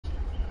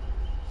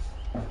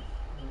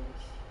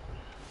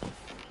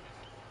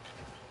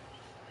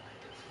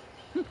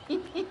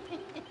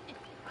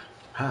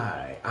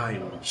Hi,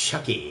 I'm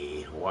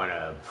Chucky.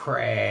 Wanna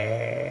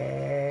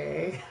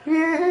pray?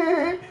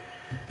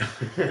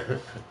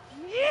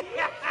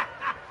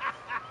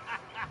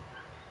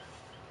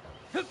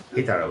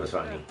 He thought it was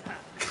funny.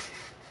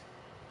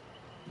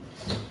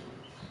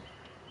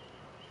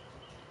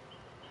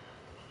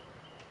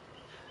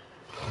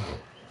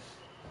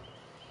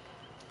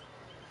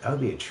 That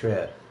would be a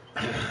trip.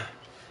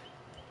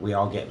 We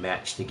all get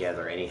matched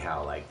together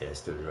anyhow like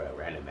this through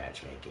random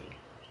matchmaking.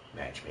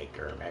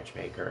 Matchmaker,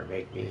 matchmaker,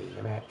 make me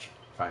a match.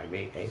 Find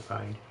me a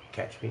find.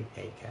 Catch me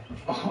a catch.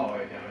 Oh,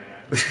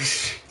 yeah.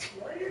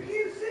 Why do you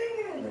keep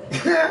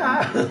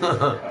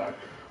singing?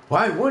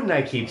 Why wouldn't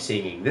I keep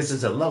singing? This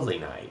is a lovely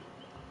night.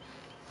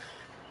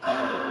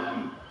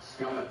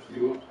 Scott, are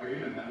you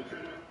in a match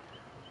right now?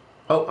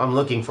 Oh, I'm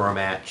looking for a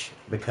match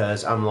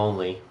because I'm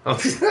lonely.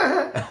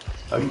 Yeah.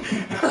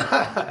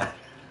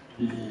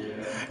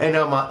 And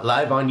I'm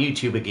live on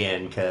YouTube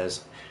again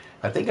because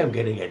I think I'm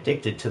getting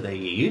addicted to the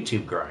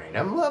YouTube grind.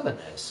 I'm loving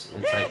this.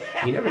 It's like,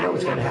 you never know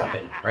what's going to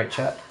happen. Right,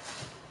 Chuck?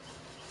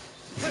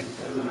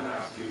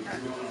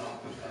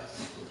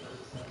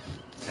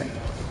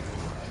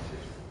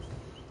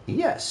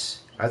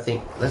 Yes. I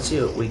think let's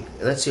see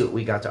what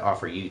we got to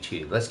offer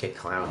YouTube. Let's get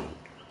clowny.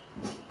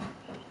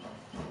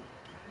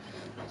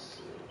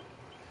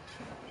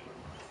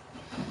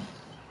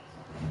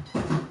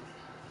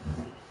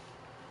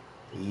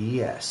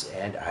 Yes,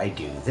 and I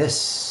do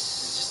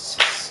this.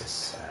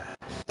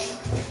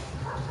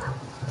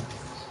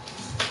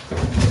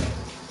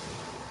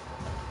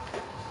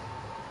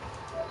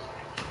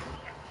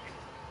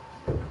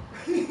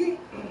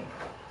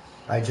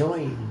 I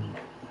joined.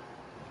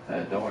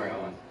 Don't worry,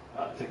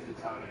 I'll take the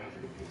time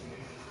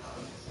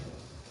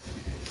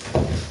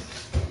after.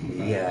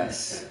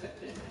 Yes.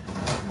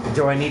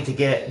 Do I need to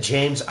get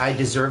James I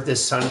Deserve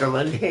This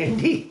Sunderland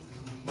handy?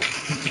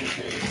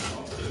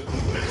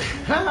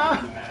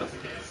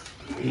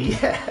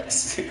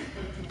 Yes.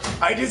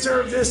 I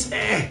deserve this.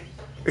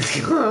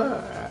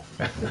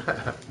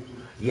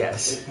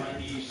 Yes.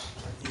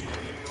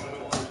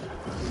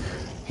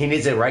 He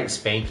needs a right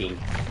spanking.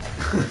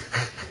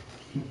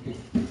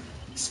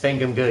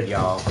 Spank him good,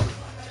 y'all.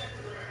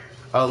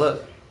 Oh,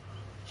 look.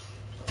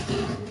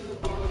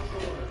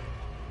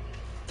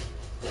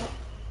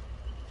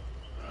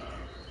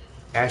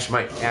 Ash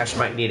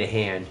might need a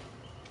hand.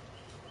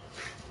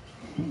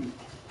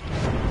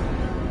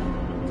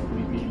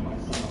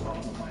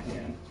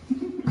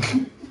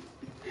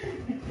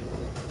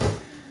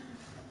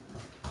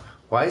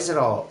 Why is it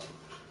all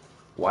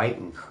white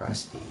and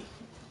crusty?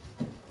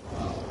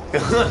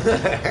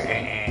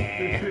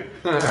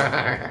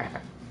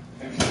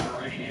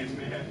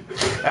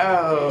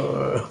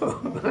 Oh.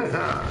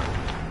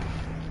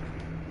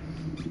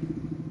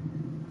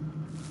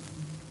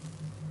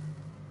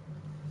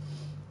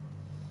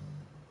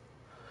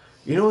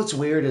 You know what's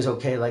weird is,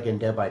 okay, like in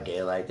Dead by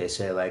Daylight, they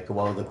say, like,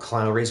 well,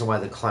 the reason why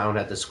the clown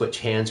had to switch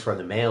hands for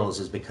the males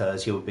is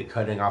because he would be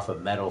cutting off a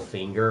metal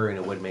finger and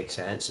it would make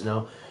sense.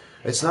 No,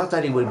 it's not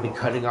that he would be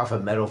cutting off a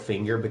metal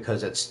finger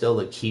because it's still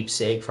a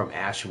keepsake from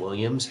Ash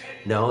Williams.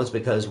 No, it's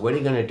because what are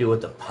you going to do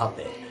with the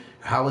puppet?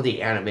 How would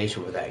the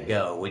animation with that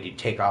go? Would you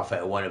take off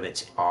one of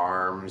its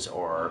arms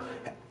or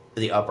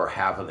the upper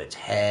half of its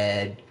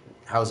head?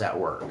 How's that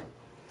work?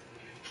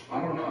 I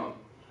don't know.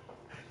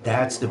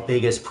 That's the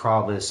biggest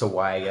problem as to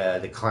why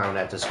the clown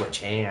had to switch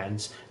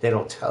hands. They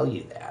don't tell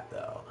you that,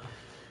 though.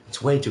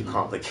 It's way too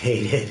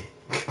complicated.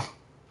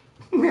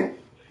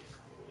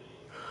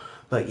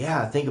 But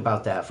yeah, think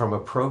about that from a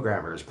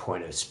programmer's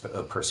point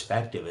of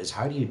perspective, is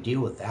how do you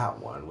deal with that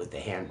one, with the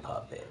hand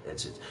puppet?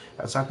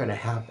 That's not going to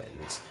happen.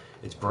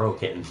 It's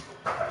broken.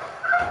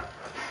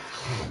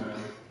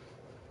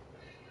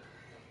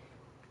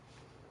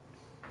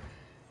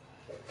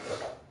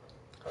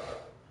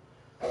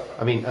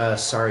 I mean,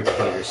 sorry,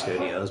 Cater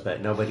Studios,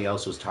 but nobody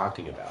else was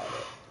talking about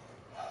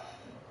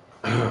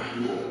it.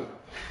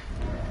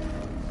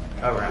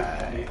 All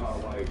right.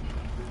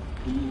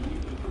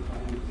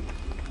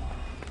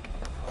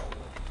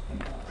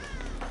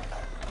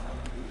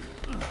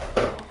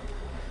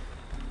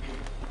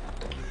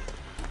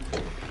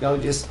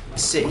 Don't just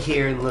sit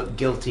here and look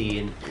guilty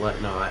and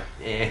whatnot.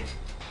 Eh.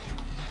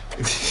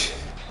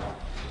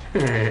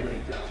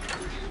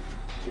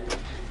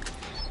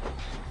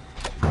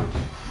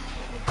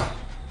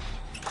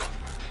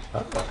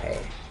 Oh, hey,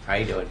 how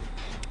you doing?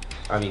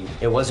 I mean,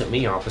 it wasn't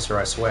me, officer,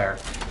 I swear.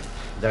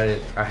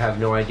 I have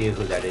no idea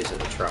who that is in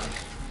the trunk.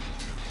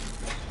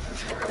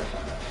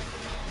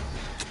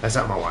 That's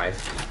not my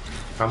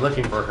wife. I'm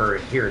looking for her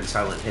here in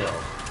Silent Hill.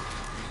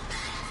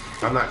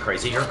 I'm not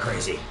crazy, you're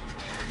crazy.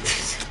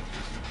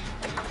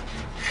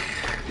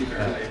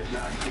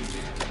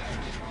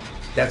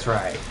 That's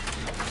right.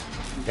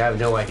 I have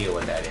no idea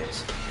what that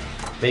is.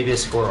 Maybe a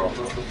squirrel.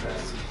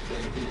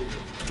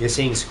 You're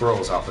seeing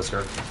squirrels,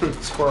 officer.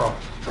 Squirrel.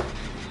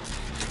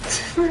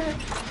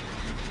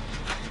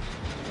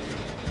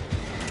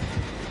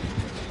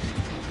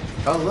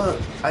 Oh look,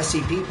 I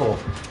see people.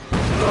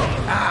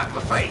 Oh, ah,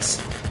 my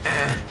face.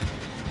 Ah.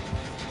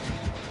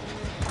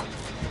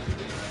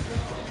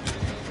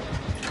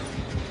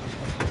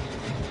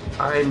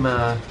 I'm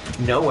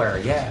nowhere.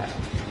 Yeah.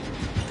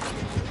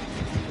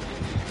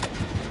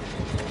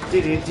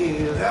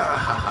 Do. Ah,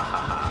 ha, ha, ha,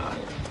 ha.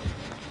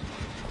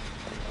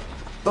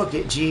 Book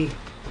it, G.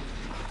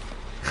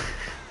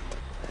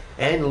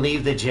 And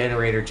leave the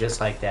generator just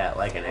like that,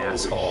 like an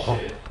asshole.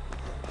 Shit.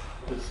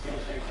 This is gonna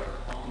take her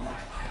all night.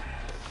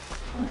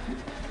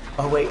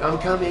 Oh wait, I'm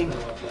coming.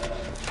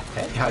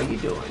 Hey, how you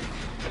doing?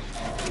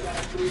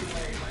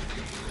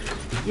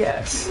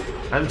 Yes,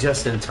 I'm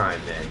just in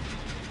time then.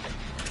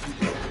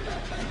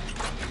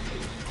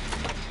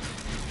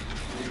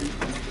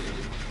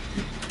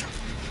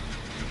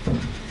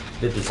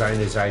 The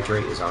designer's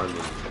hydrate is on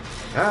me.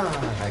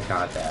 Ah, I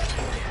got that.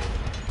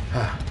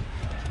 Ah.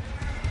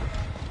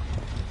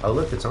 Oh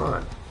look, it's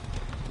on.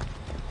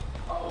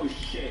 Oh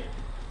shit.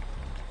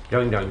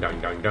 Doing, doing,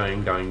 doing, doing,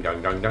 doing, doing,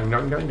 doing, doing, doing,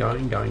 doing, doing,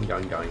 doing, doing,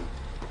 doing, doing.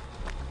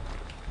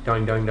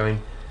 Doing, doing,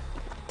 doing.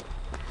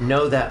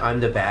 Know that I'm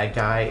the bad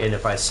guy, and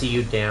if I see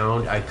you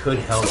down, I could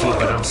help you,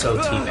 but I'm so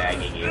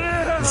teabagging you.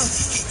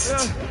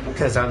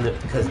 Because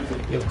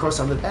of course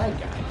I'm the bad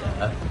guy,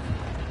 duh.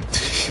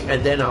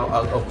 And then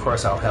of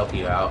course I'll help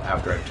you out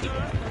after I've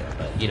teabagged you,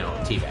 but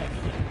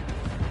teabagging you.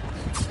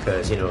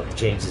 Because,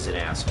 James is an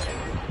asshole.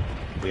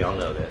 We all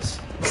know this.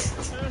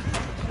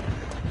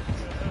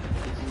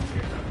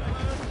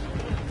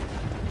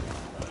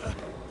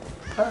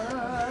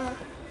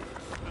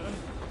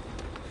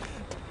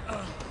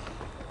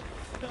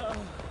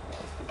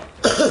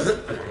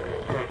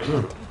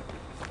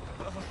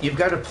 You've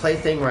got a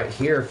plaything right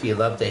here if you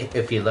love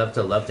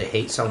to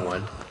hate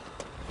someone.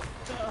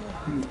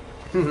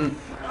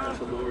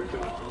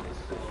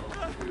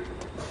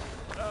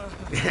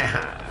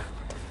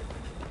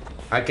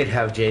 I could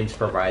have James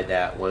provide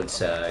that once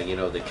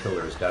the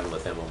killer's done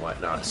with him and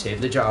whatnot.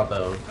 Save the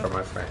jawbone for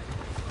my friend.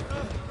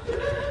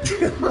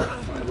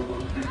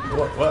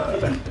 What?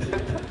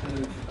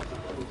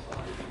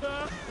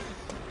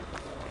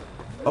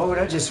 Oh,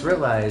 and I just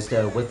realized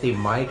with the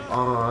mic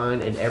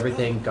on and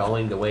everything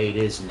going the way it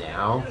is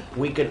now,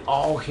 we can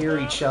all hear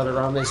each other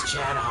on this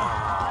channel.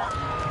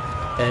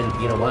 And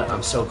you know what?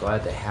 I'm so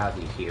glad to have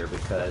you here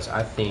because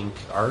I think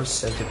our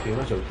sense of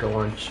humor will go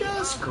on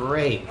just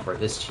great for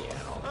this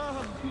channel.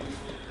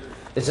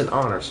 It's an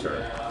honor,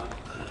 sir.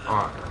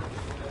 Honor.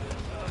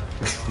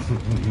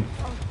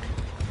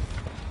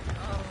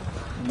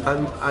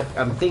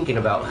 I'm thinking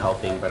about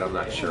helping, but I'm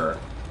not sure.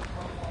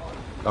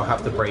 I'll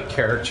have to break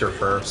character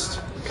first.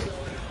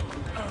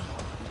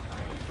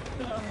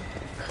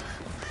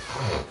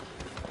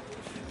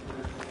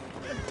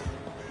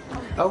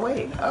 Oh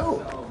wait.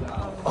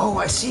 Oh,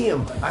 I see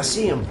him.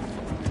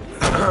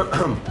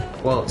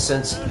 Well,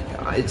 since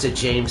it's a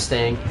James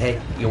thing, hey,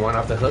 you want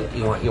off the hook?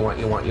 You want?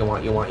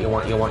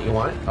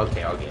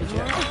 Okay, I'll get you.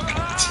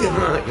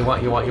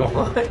 You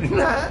want?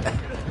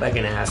 Like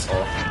an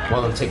asshole.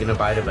 While I'm taking a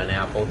bite of an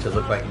apple to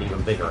look like an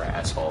even bigger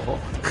asshole.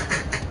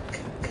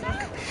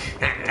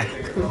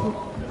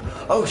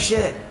 Oh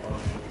shit!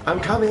 I'm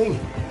coming.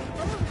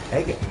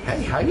 Hey,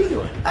 how you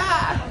doing?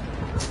 Ah!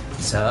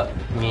 What's up?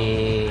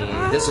 Me.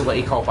 This is what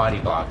you call body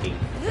blocking.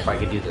 If I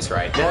could do this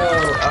right. No.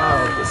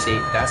 Oh, see,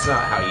 that's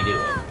not how you do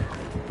it.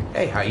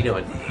 Hey, how you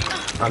doing?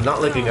 I'm not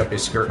looking up your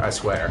skirt, I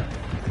swear.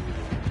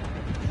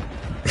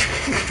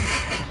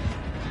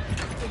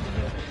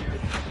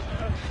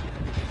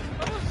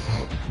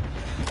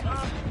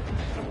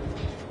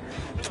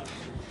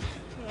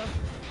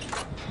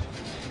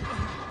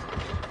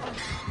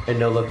 And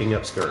no looking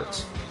up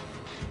skirts.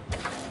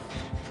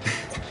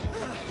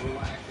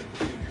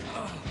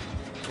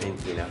 And,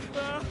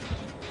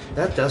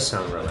 that does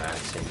sound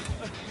relaxing.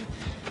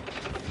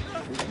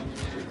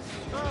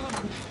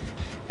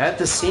 At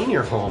the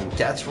senior home,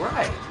 that's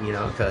right,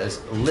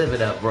 because live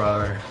it up,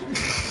 brother.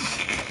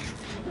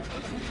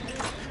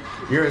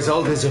 You're as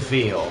old as you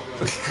feel.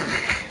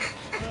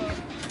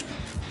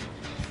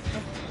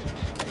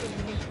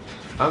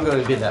 I'm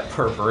going to be that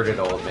perverted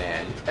old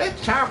man.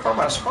 It's time for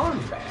my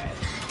sponge bath.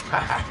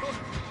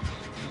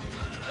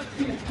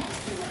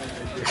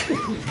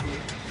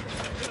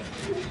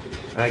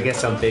 I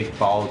guess I'm big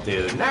bald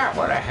dude. Not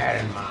what I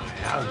had in mind.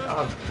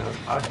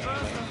 I'll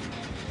damn it.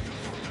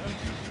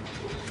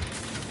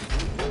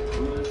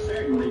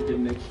 Certainly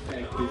didn't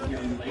expect this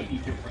young lady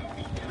to bring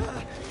me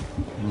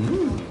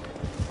down.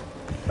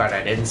 But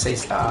I didn't say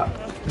stop.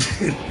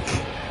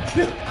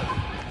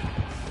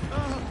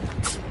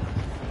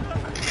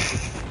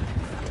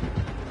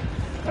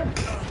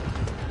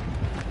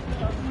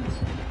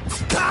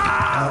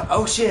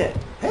 Oh shit!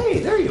 Hey,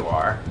 there you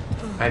are.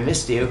 I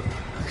missed you.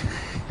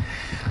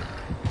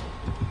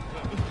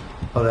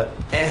 Hold up.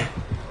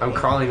 I'm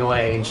crawling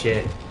away and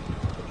shit.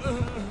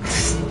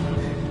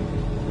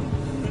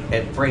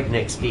 At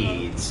breakneck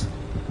speeds.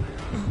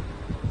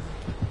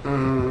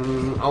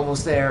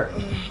 Almost there.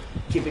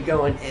 Keep it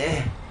going.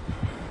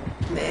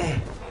 Meh.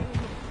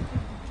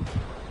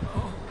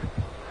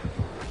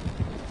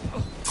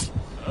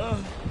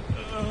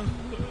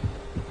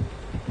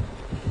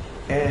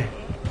 Eh.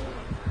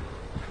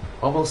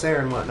 Almost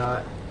there and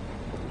whatnot.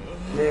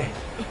 Eh.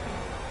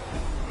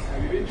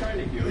 Have you been trying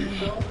to kill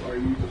yourself, or are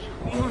you just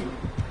crawling?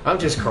 I'm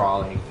just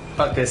crawling.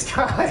 Fuck this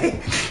guy.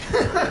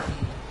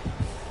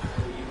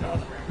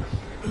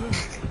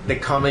 The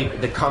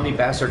commie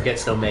bastard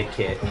gets no med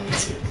kit.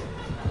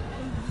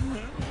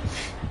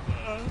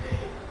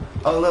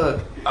 Oh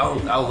look!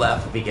 I'll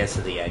laugh if he gets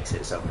to the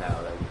exit somehow.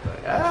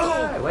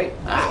 Ah, wait.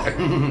 Ah.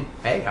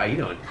 Hey, how you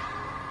doing?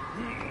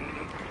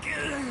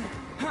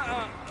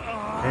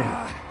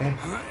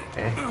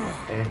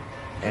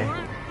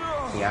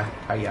 Yeah,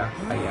 hiya.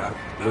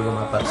 Wiggle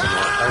my butt some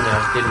more. Oh no,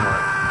 it didn't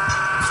work.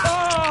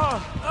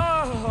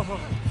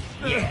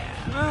 Yeah.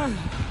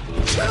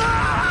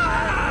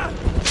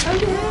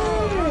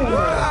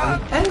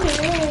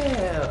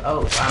 Oh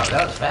wow,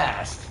 that was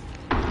fast.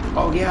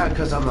 Oh yeah,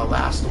 because I'm the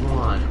last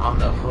one on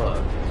the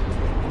hook.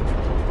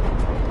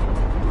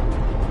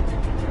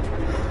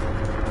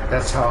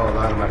 That's how a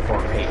lot of my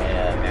 4K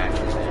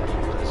matches end.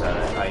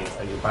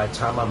 By the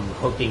time I'm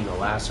hooking the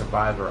last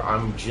survivor,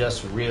 I'm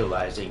just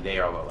realizing they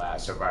are the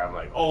last survivor. I'm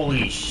like,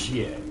 holy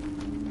shit.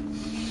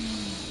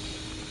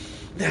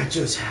 That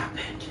just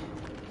happened.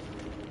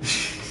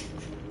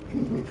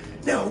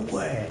 No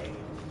way.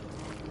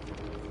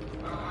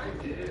 I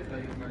did,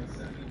 like, my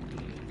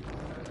 17.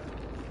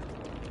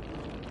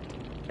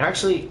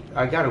 Actually,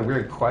 I got a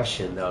weird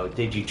question though.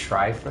 Did you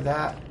try for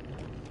that?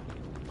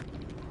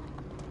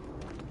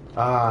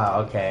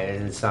 Ah, okay.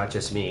 It's not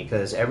just me,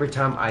 because every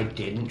time I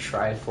didn't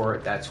try for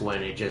it, that's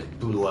when it just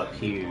blew up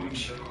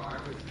huge.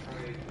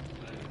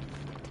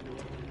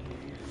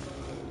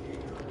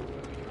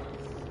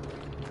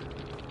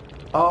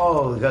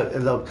 Oh,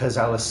 because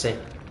I was saying.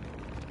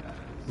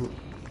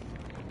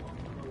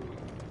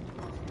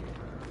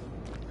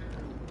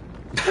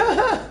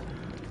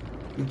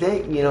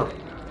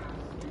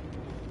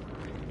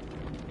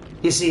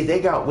 You see, they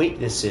got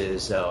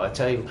weaknesses, though. I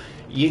tell you,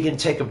 you can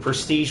take a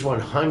Prestige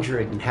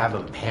 100 and have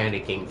them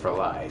panicking for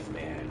life,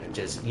 man.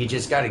 You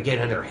just got to get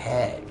in their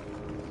head.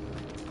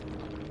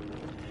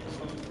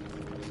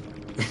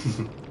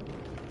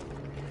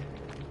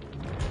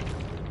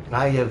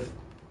 I have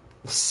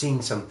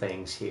seen some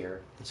things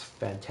here. It's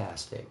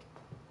fantastic.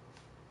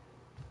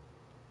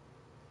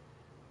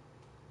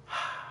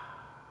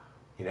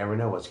 You never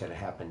know what's going to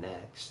happen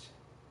next.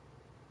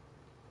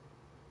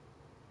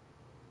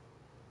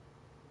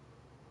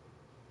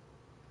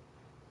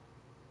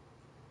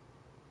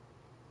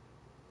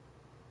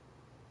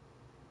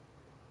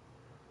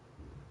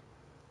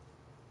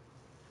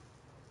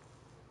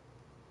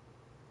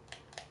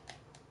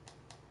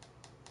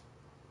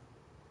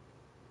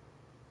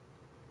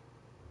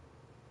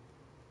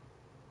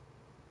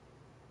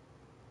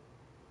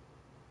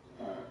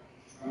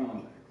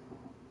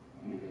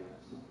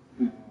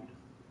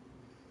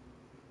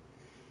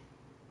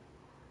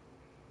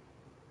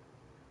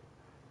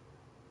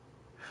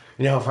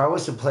 You know, if I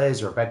was to play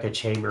as Rebecca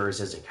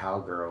Chambers as a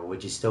cowgirl,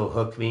 would you still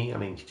hook me? I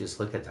mean, just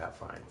look at that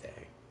fine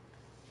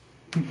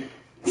thing.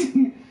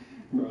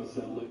 Bro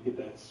said, look at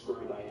that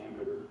square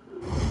diameter.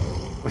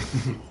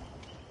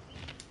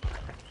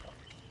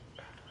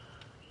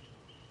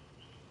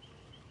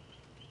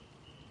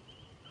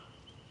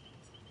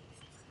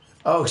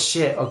 Oh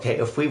shit, okay,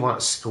 if we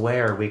want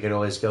square, we could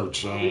always go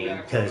Jane,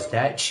 because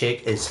that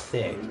chick is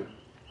thick.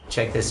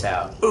 Check this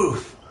out.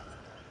 Oof!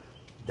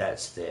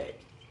 That's thick.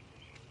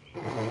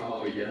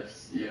 Oh,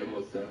 yes. Yeah,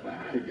 what's up? I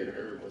had to get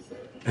her. What's up?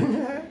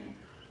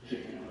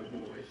 Chicken, look at the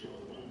way she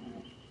was.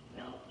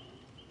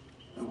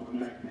 I'm going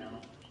back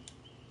now.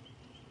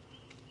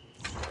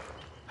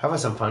 How about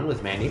some fun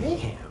with Mandy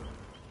Mayhem?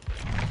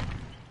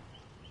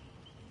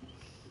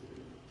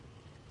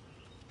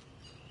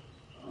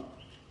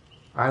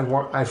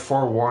 I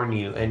forewarn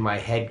you, in my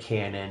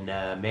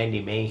headcanon,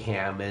 Mandy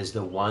Mayhem is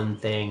the one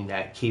thing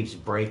that keeps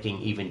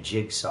breaking even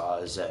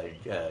Jigsaw's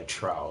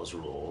trials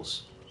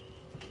rules.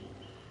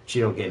 She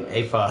don't give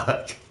a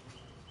fuck.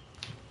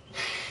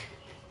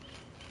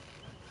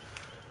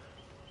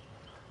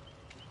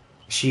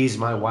 She's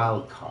my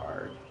wild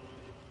card.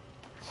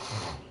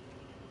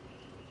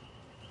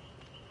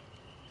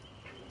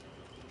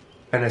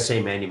 And I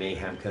say Mandy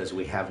Mayhem because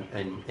we have,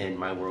 in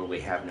my world,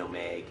 we have no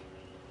Meg.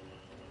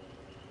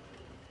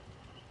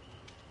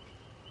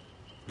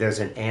 There's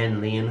an Anne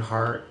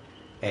Leonhardt,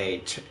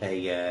 a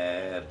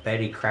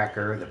Betty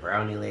Cracker, the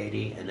Brownie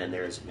Lady, and then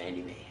there's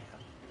Mandy Mayhem.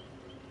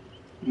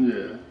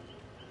 Yeah.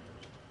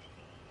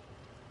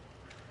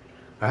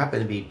 I happen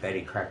to be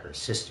Betty Cracker's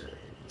sister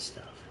and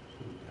stuff.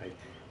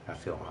 I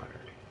feel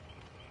honored.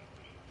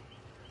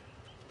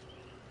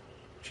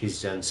 She's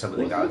done some of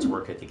the God's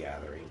work at the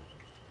Gathering.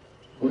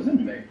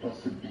 Wasn't Meg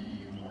supposed to be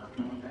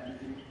working with that?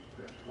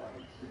 That's why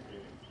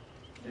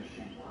if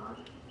she were,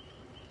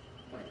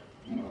 like,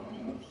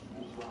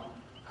 was wrong.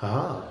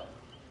 Ah.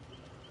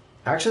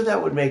 Actually,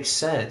 that would make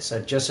sense.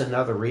 Just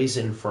another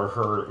reason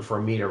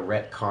for me to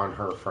retcon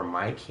her from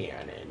my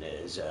canon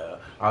is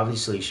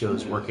obviously she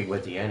was working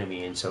with the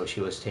enemy, and so she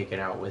was taken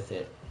out with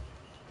it.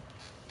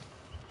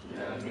 Yeah,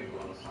 that makes a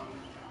lot of sense.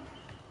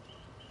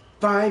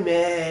 Bye,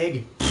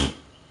 Meg.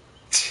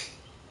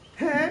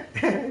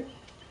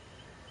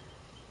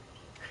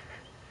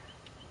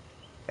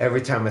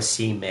 Every time I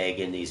see Meg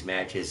in these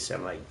matches,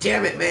 I'm like,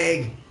 damn it,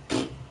 Meg!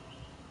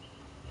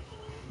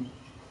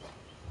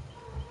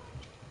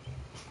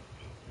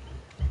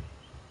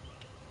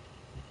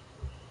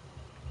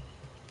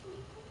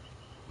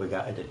 We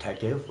got a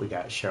detective, we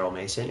got Cheryl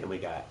Mason, and we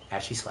got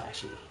Ashy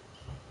Slashy.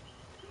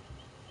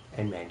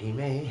 And Mandy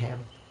Mayhem.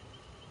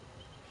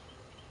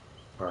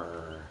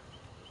 Or...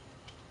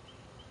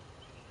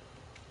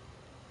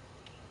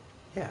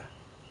 yeah.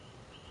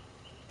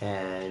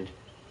 And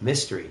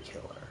Mystery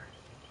Killer.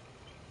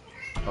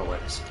 Oh,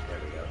 what is it? There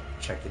we go.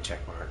 Check the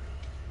check mark.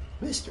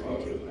 Mystery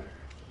Killer.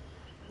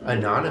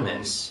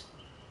 Anonymous.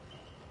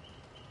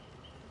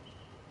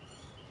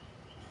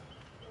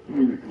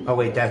 Oh,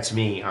 wait, that's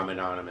me. I'm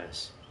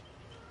anonymous.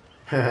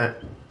 In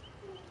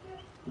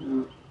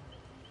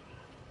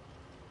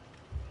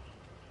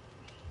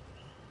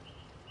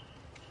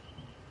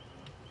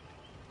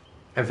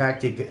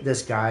fact,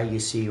 this guy you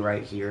see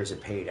right here is a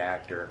paid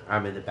actor.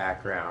 I'm in the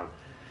background,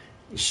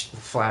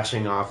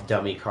 flashing off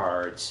dummy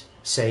cards.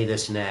 Say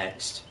this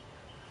next.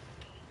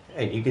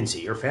 And you can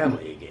see your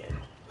family again.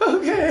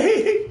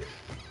 Okay.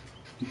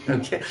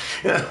 Okay.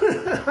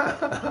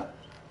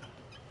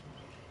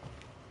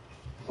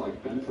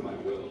 Like bend to my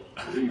will.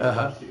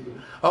 Uh-huh.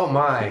 Oh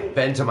my,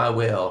 bend to my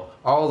will.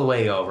 All the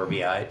way over,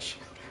 biatch.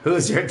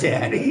 Who's your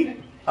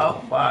daddy?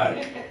 Oh fuck.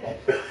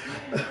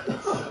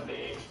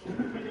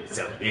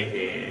 So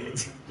big.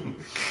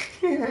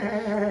 Get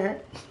him,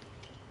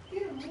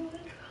 boy.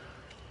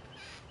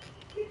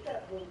 Get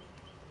that one.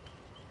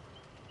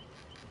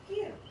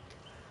 Get him.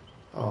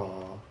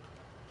 Aw.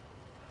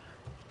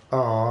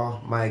 Aw,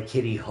 my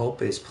kitty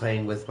Hope is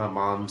playing with my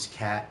mom's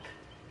cat,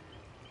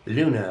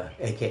 Luna,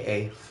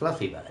 aka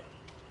Fluffy Butt.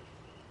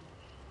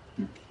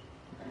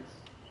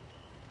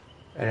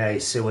 And I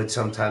would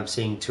sometimes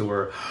sing to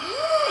her,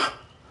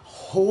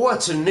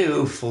 what's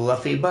new,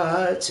 Fluffy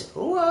Butt?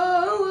 Whoa,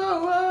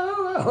 whoa,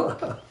 whoa,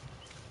 whoa.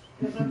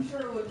 Because I'm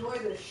sure it would annoy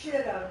the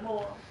shit out of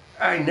Mom.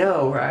 I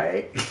know,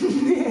 right?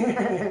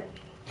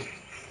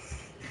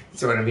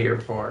 That's what I'm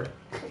here for.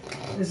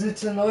 Is it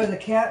to annoy the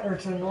cat or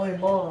to annoy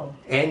Mom?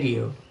 And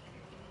you.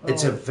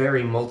 It's a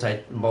very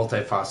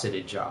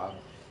multifaceted job.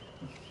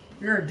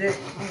 You're a dick.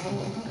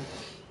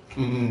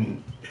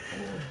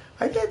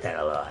 I get that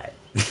a lot.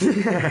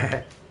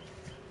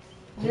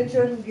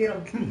 Ninja, get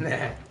him.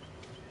 Nah.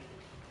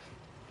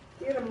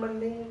 Get him, my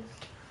niggas.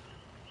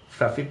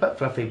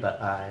 Fluffy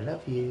but I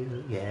love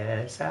you.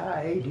 Yes,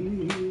 I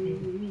do.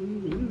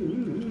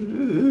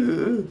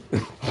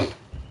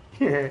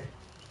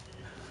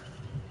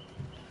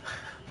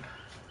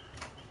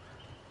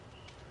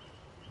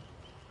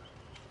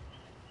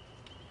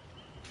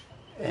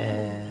 And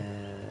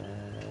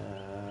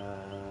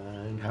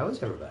how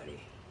is everybody?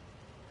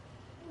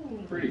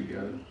 Pretty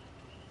good.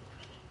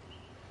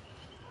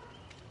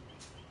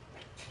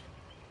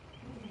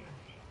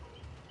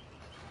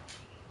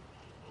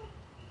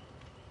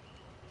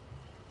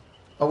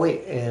 Oh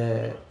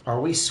wait, are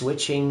we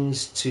switching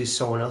to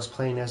someone else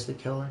playing as the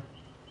killer?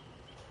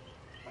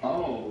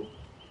 Oh,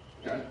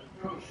 that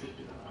probably should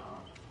do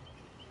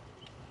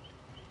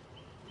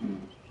that.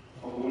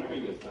 Oh, whenever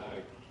he gets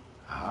back.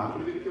 Ah.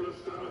 Want me to kill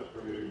Scott?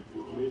 Or you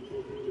want me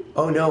to?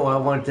 Oh no, I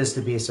want this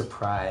to be a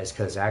surprise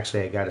because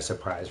actually I got a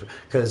surprise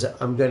because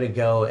I'm gonna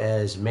go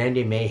as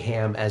Mandy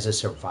Mayhem as a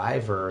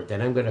survivor,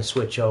 then I'm gonna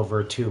switch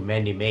over to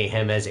Mandy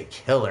Mayhem as a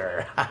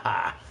killer.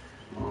 Oh,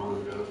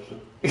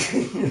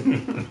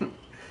 gotcha.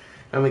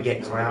 I'm gonna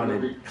get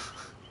clowned.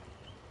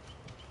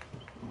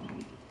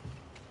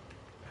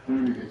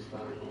 Whenever he gets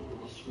back,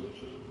 we'll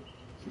switch it.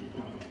 See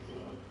how he makes it.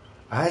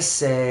 I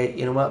say,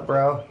 you know what,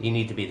 bro? You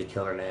need to be the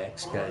killer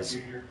next because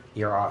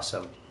you're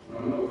awesome. I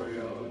don't know where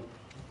you're going.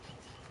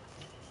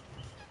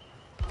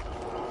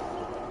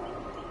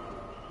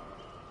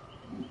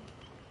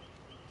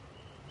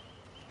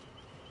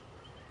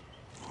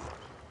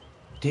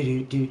 Do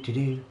do do do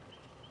do.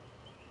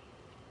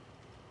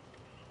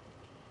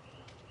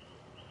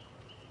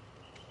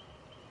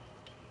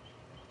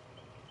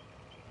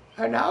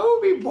 And I will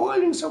be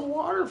boiling some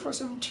water for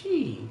some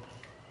tea.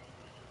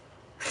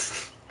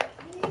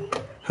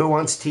 Who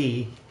wants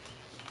tea?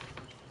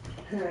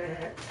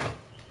 Yo,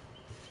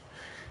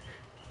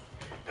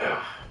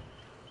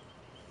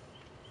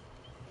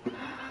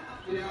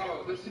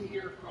 listen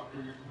here,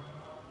 fucker.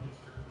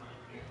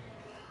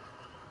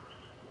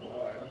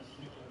 What?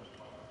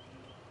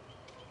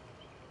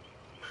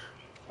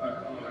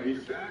 Are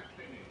you back?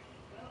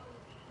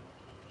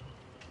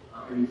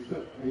 Are you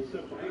still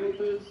playing with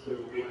this, or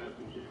what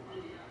happened here?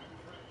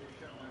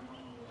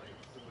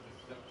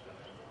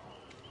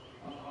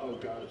 Oh,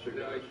 gotcha,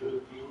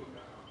 gotcha.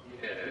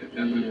 Yeah,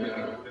 that was really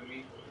good to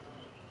me.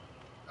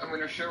 I'm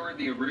gonna show her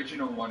the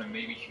original one and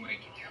maybe she might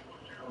get that one.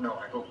 I don't know,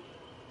 I hope.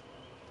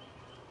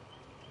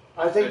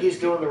 I think he's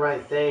doing the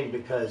right thing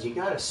because you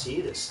got to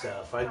see this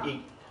stuff.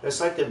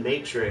 It's like the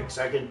Matrix.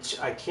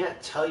 I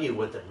can't tell you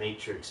what the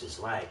Matrix is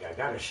like. I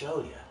got to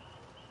show you.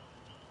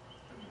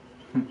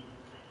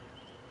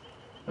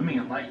 Let me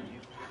enlighten you.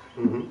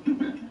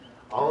 Mm-hmm.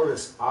 All of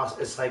this,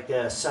 it's like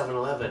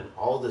 7-Eleven.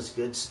 All this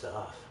good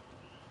stuff.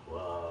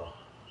 Whoa.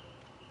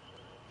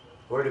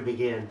 Where to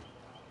begin?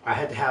 I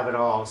had to have it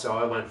all, so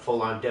I went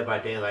full on Dead by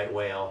Daylight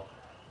whale.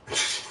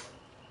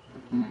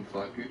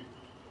 Fuck it.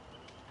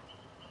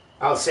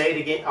 I'll say it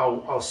again.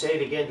 I'll say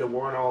it again to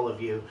warn all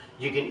of you.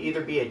 You can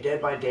either be a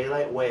Dead by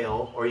Daylight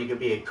whale, or you can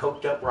be a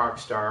coked up rock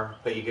star,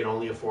 but you can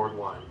only afford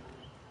one.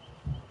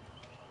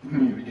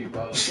 You do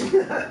both.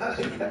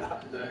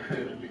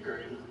 That'd be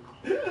crazy.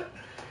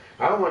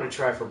 I don't want to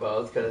try for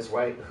both because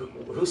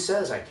who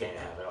says I can't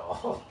have it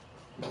all?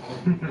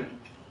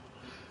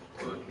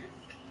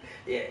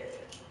 Yeah.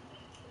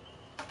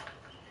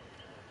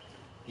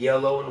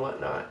 YOLO and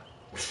whatnot.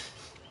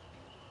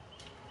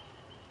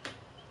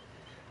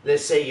 They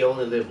say you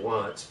only live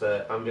once,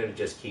 but I'm going to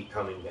just keep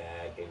coming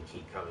back and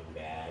keep coming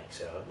back.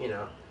 So, you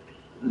know.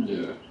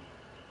 Yeah.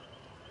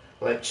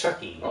 Like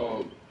Chucky.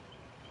 Oh,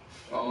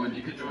 and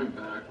you can join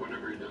back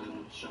whenever you're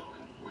done showing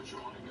what you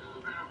want to go.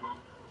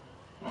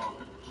 Oh,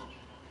 okay.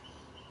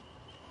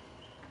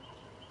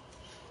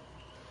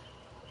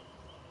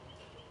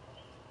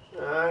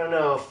 I don't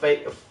know.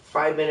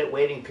 5-minute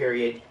waiting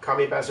period. Call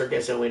me Bastard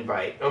gets no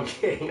invite. I'm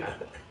kidding.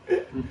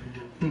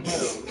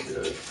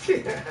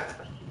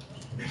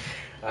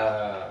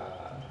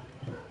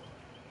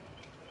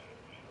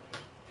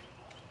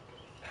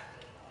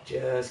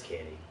 Just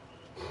kidding.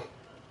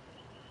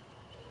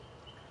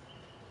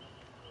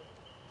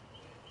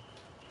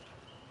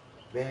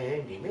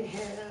 Mandy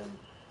Mayhem.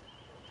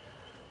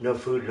 No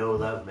food, no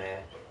love,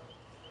 man.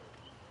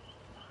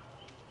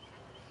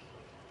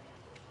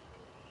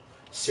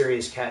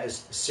 Cereal cat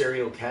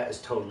is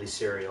totally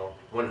cereal.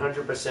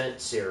 100%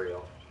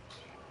 cereal.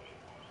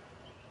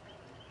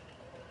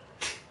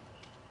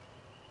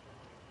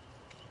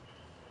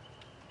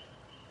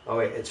 Oh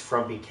wait, it's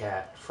Frumpy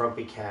cat.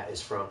 Frumpy cat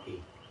is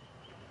frumpy.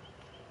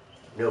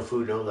 No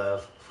food, no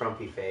love.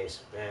 Frumpy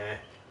face. Eh.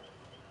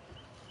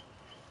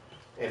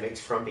 It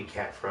makes Frumpy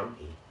cat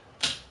frumpy.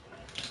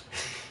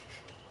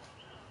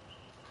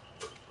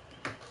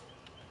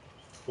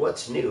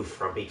 What's new,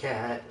 Frumpy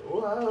cat?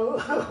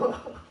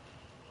 Whoa.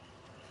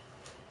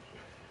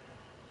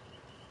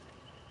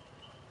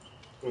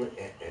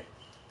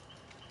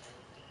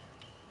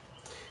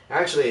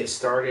 Actually, it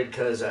started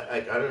because I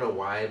don't know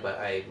why, but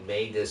I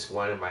made this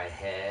one in my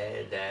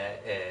head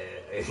that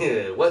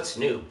what's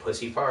new,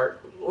 pussy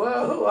fart?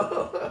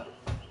 Whoa.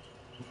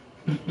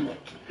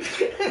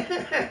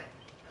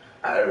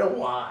 I don't know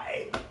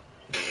why.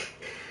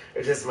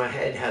 It's just my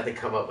head had to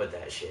come up with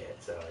that shit.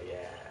 So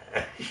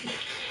yeah.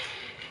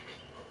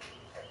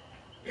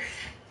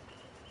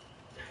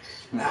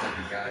 Smells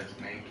like a guy's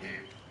man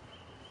cave.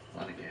 A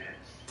lot of gas.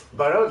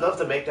 But I would love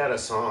to make that a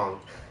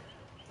song.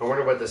 I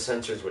wonder what the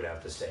censors would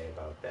have to say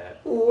about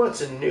that.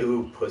 What's a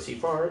new pussy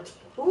fart?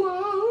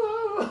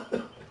 Whoa!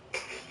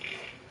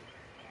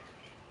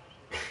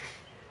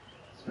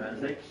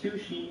 Smells like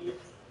sushi.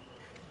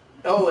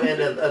 Oh, and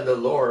the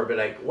lore, but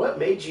like, what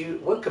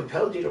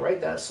compelled you to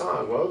write that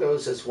song? Well, there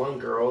was this one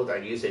girl that I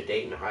used to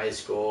date in high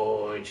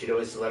school, and she'd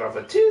always let off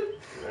a toot.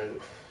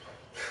 And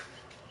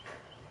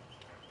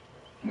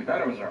We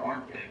thought it was our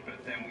armpit,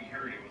 but then we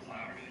heard it was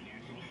louder than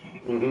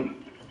usual. mm-hmm.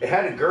 It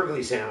had a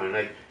gurgly sound,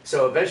 like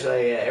so.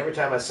 Eventually, every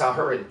time I saw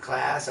her in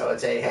class, I would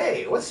say,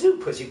 "Hey, what's new,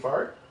 pussy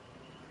fart?"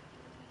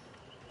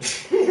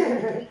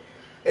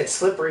 It's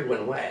slippery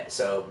when wet,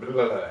 so blah,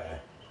 blah, blah.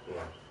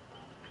 Yeah.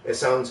 It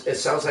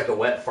sounds like a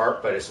wet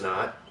fart, but it's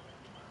not.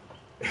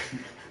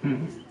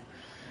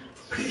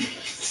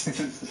 It's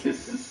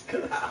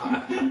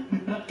disgusting.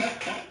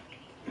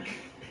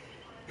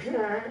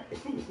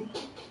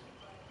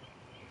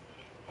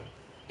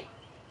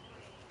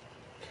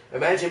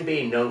 Imagine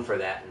being known for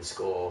that in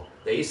school.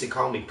 They used to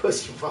call me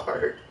Pussy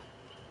Fart.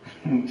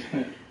 No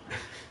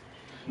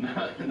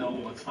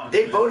one's on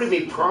They this. voted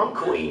me prom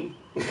queen.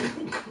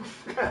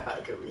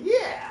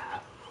 Yeah.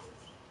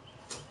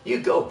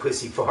 You go,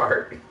 Pussy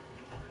Fart.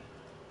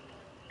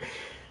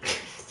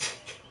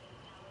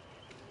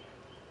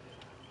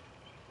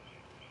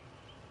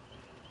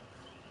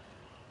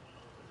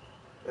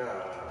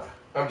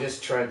 I'm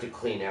just trying to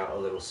clean out a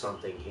little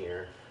something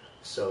here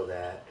so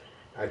that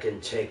I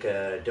can take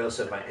a dose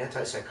of my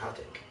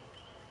antipsychotic.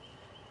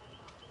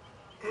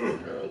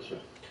 Gotcha.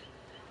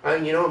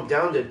 I'm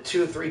down to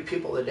 2 or 3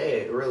 people a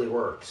day. It really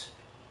works.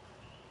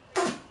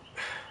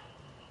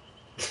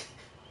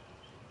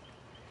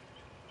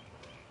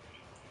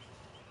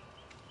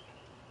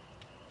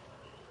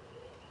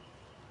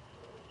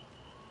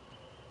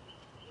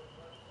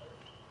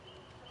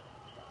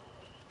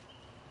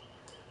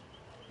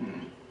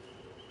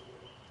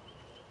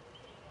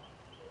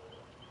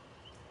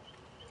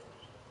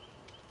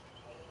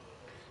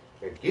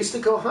 It used to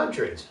go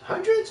hundreds.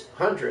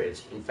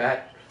 In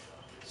fact,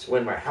 it's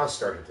when my house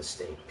started to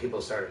stink.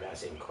 People started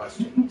asking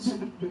questions.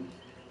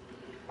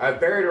 I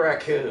buried a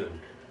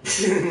raccoon.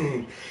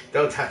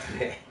 Don't talk to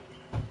me.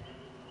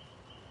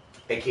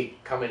 They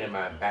keep coming in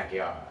my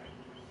backyard.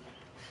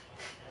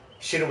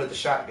 Shoot them with the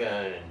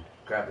shotgun and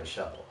grab the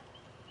shovel.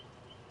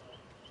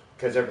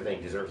 Because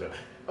everything deserves it.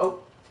 Oh,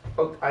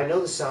 I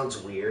know this sounds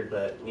weird,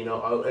 but it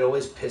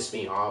always pissed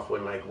me off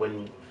when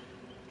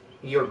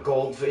your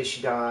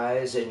goldfish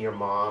dies and your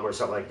mom or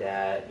something like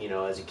that, you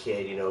know, as a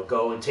kid, you know,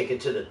 go and take it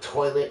to the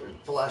toilet and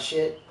flush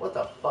it. What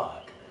the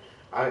fuck?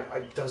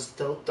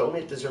 Don't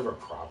it deserve a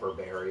proper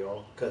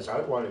burial? Because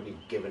I'd want to be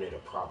given it a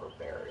proper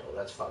burial.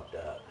 That's fucked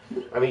up.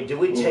 I mean, did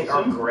we take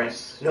our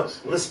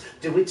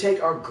did we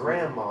take our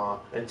grandma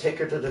and take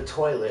her to the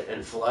toilet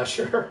and flush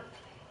her?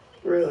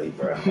 Really,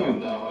 bro?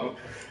 No.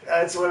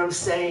 That's what I'm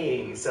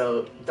saying.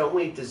 So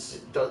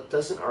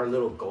doesn't our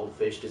little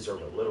goldfish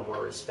deserve a little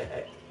more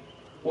respect?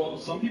 Well,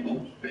 some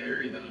people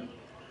bury them.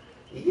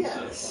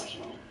 Yes.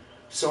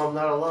 So I'm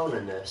not alone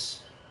in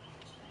this.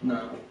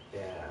 No.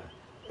 Yeah.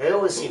 It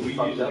always But seemed we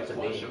fucked up usually to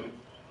flush me. them.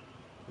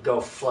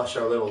 Go flush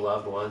our little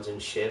loved ones and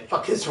shit.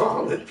 Fuck is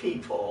wrong with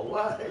people?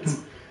 What?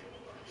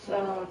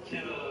 Shout out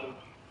to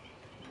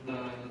the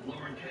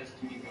lower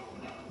intestine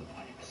going down the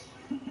pipes.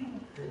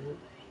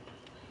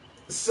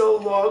 So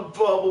long,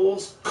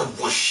 Bubbles.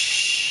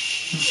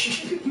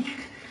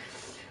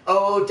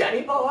 Oh,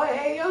 Danny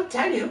boy,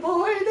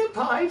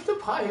 the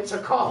pipes are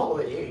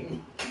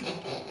calling.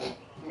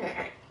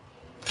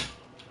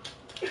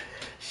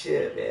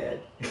 Shit, man.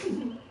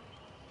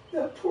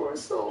 That poor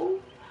soul.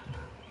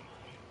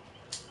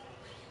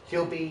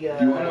 He'll be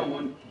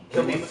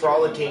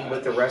frolicking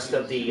with the rest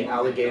of the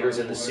alligators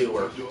in the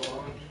sewer.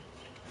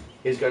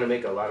 He's going to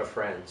make a lot of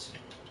friends.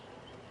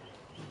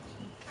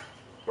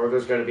 Or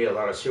there's going to be a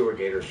lot of sewer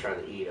gators trying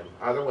to eat him.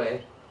 Either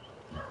way,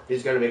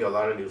 he's going to make a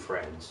lot of new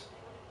friends.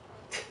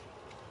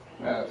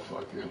 Yeah,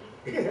 fuck you.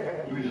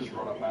 We just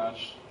run a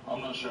match.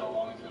 I'm not sure how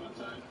long it's gonna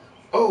take.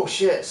 Oh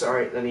shit,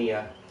 sorry, let me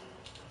Alright,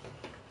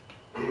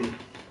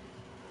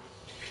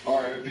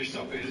 if you're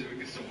still busy, we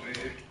can still wait.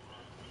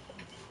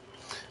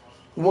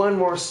 one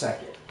more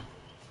second.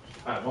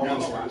 I've No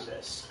almost got worries.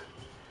 this.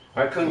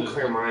 I couldn't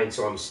clear mine,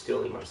 so I'm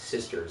stealing my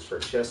sister's for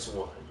just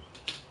one.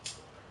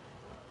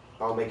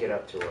 I'll make it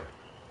up to her.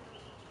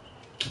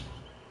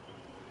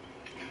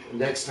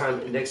 Next time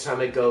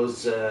it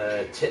goes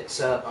tits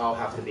up, I'll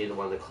have to be the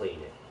one to clean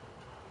it.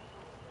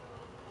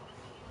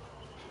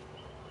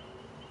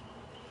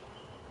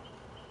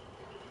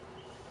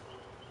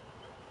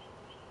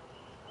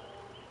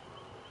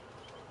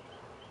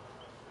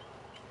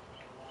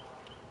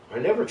 I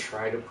never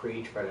try to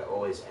preach, but I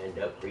always end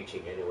up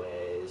preaching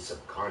anyways,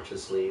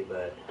 subconsciously.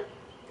 But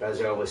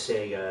as I always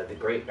say, the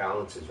great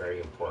balance is very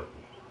important.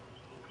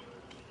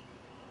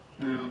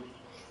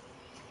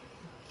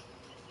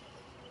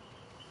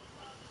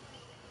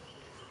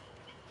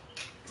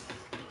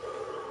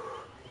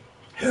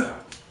 Yeah.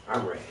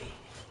 I'm ready.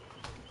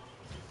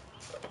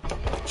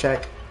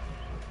 Check.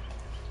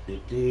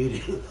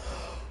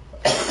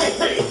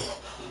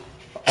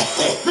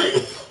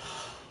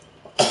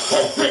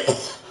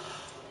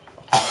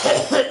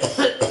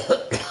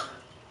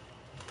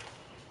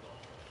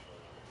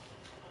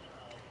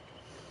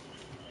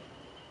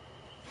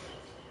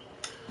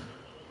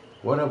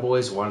 What I've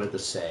always wanted to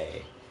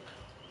say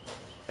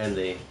in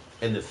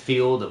the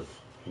field of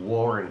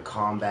war and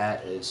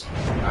combat is,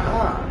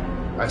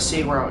 I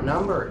see we're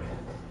outnumbered.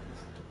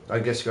 I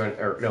guess you're going,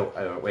 or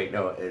no, wait,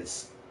 no,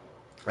 it's,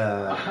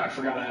 I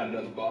forgot I had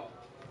another buff.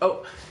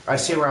 oh, I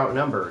see we're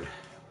outnumbered.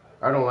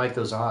 I don't like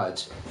those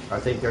odds. I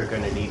think they're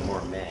going to need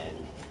more men.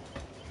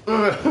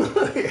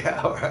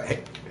 Yeah,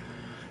 right.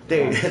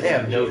 They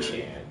have no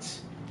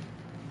chance.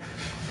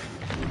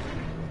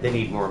 They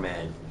need more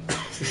men.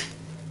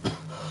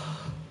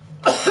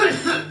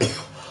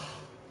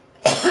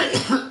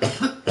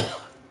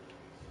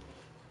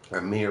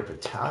 A mere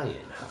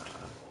battalion, huh?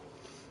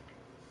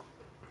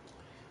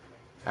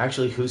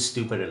 Actually, who's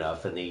stupid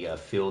enough in the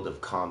field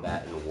of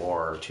combat and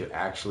war to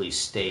actually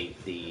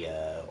state the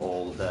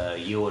old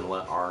you and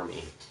what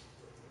army?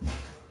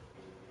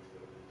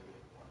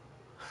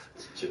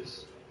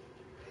 Just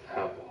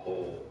have a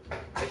whole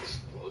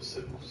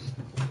explosives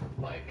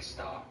like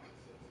stock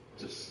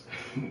just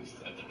at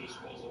their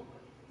disposal.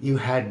 You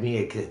had me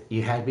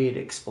at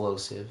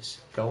explosives.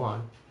 Go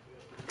on.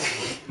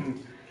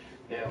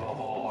 They have a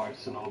whole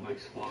arsenal of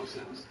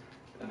explosives,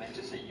 and they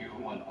just say you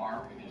one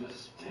army to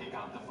just take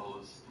out the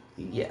most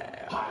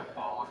Yeah.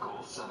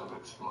 diabolical set of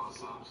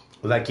explosives.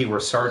 Like you were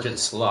Sergeant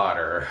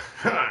Slaughter.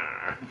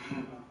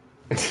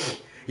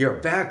 Your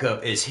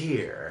backup is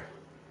here.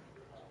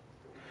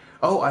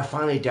 Oh, I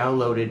finally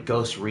downloaded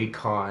Ghost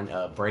Recon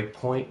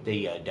Breakpoint,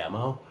 the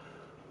demo.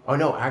 Oh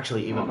no,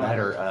 actually even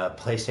better,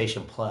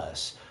 PlayStation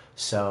Plus.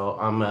 So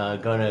I'm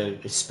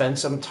gonna spend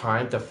some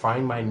time to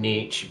find my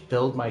niche,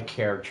 build my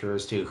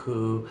characters to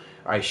who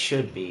I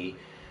should be,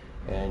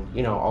 and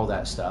you know, all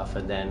that stuff.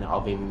 And then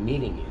I'll be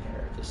meeting you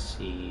there to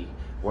see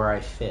where I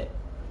fit.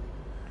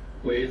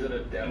 Wait, is it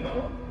a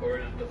demo or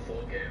is it the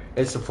full game?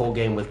 It's the full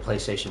game with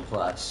PlayStation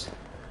Plus.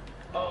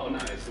 Oh,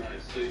 nice.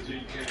 So you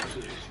can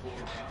actually explore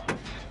around.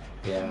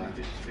 Yeah.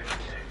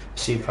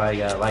 See if I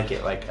like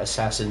it, like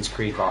Assassin's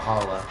Creed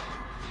Valhalla.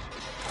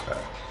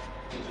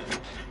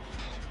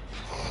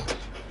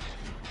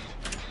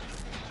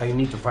 I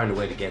need to find a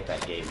way to get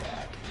that game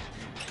back.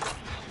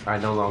 I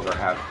no longer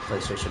have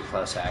PlayStation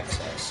Plus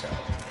access, so.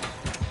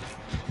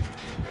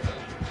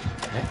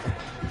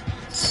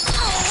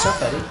 What's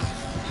up, Eddie?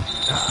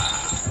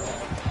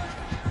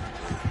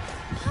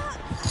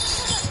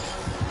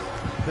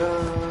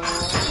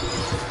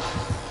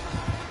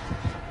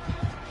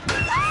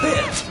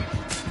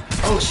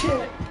 Oh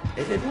shit!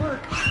 It didn't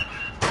work.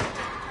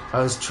 I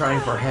was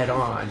trying for head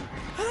on.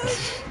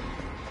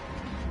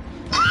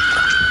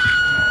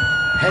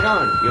 Head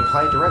on. You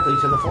apply it directly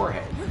to the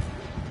forehead.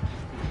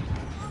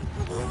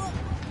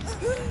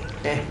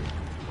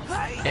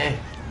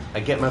 I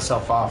get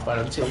myself off, but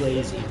I'm too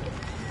lazy.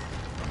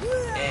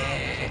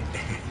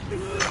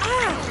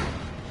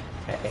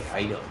 Hey, how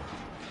you doing?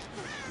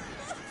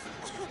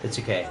 It's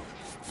okay.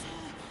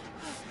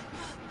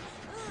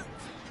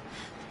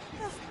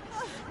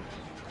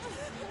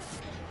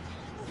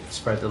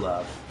 Spread the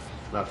love,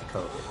 not the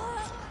COVID.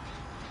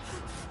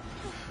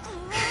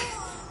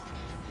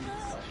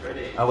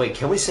 Oh wait,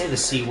 can we say the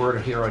C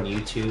word here on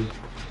YouTube?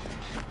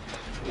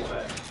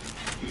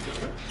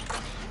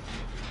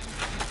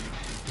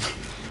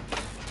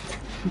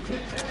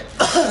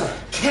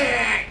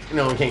 Kick!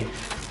 No, I'm kidding.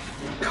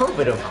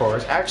 COVID, of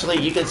course. Actually,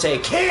 you can say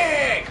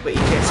kick, but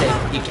you can't say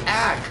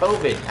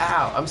COVID.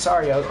 Ow! I'm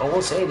sorry. I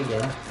won't say it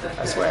again.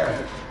 I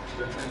swear.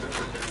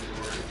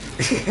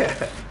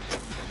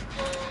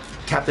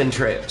 Captain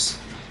Trips.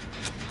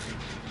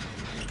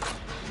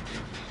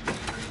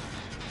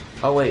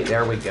 Oh wait,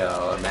 there we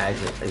go.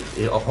 Imagine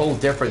a whole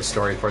different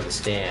story for the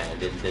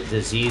stand. And the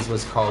disease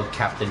was called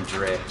Captain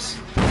Drips.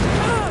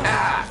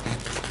 Ah!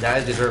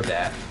 I deserve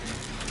that.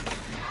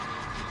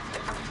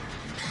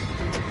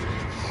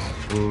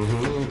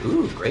 Mm-hmm.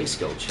 Ooh, great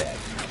skill check.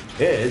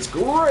 It's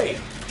great.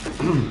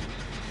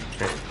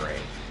 It's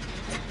great.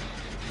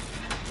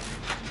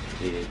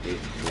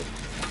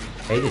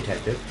 Hey,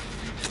 detective.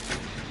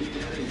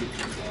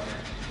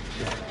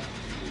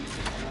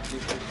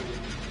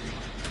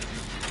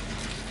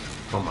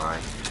 Oh my,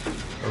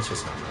 that's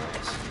just not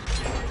nice.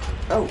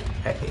 Oh,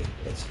 hey,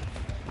 it's...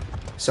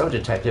 So,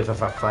 detective,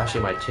 if I flash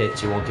you my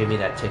tits, you won't give me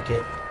that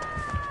ticket?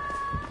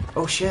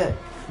 Oh shit.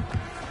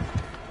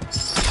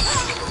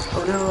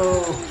 Oh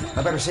no!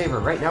 I better save her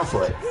right now,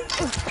 Foot.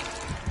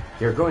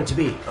 You're going to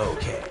be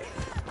okay.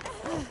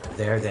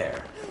 There.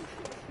 there.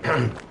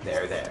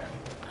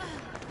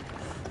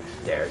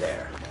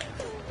 There.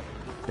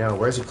 Now,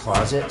 where's a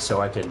closet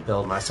so I can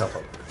build myself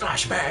a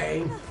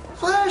flashbang?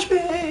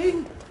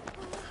 Flashbang!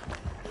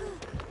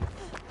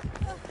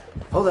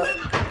 Hold up.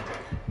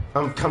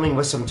 I'm coming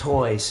with some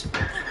toys.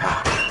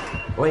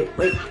 Ah. Wait.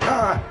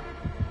 Ah!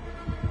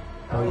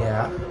 Oh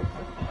yeah.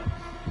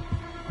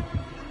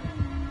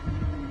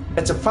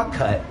 It's a fuck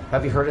hut.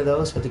 Have you heard of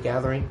those at the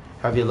gathering?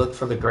 Have you looked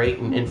for the great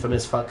and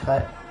infamous fuck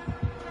hut?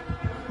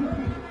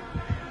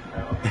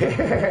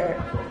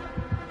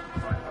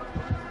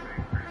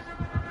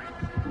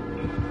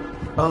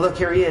 Oh, look,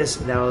 here he is.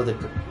 Now, the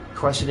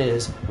question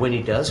is, when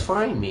he does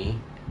find me,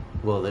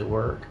 will it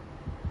work?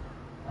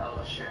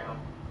 Oh, sure.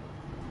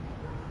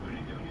 What are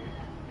you doing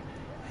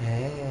here?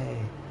 Hey.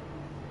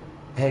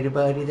 Hey,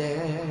 anybody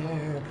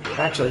there?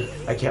 Actually,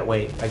 I can't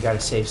wait. I gotta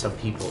save some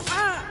people.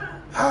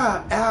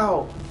 Ah,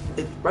 ow!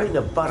 It's right in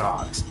the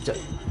buttocks.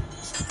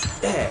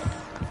 There.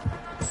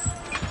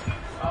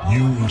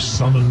 You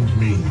summoned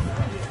me.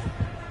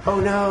 Oh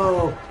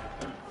no!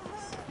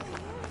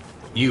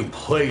 You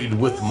played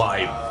with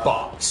my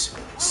box,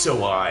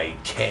 so I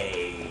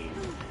came.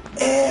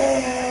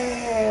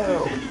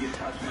 Ew!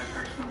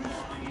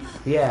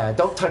 Yeah,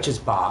 don't touch his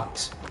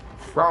box.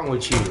 Wrong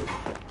with you?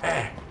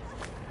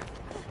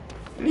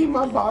 Leave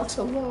my box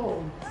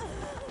alone.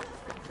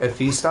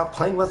 If you stop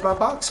playing with my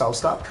box, I'll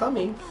stop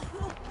coming.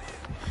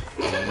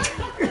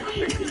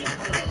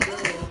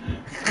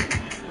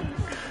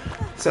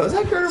 So is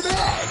that good or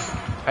bad?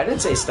 I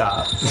didn't say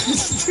stop.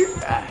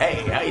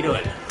 Hey, how you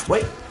doing?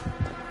 Wait.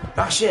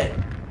 Ah, shit.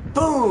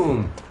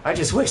 Boom! I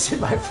just wasted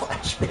my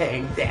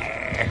flashbang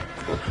there.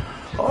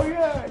 Oh,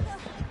 yeah.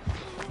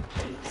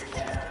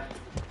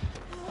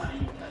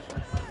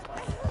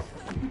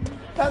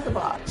 Not the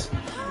box.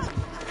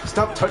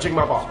 Stop touching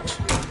my box.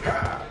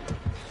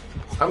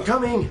 I'm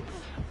coming.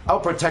 I'll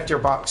protect your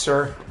box,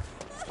 sir.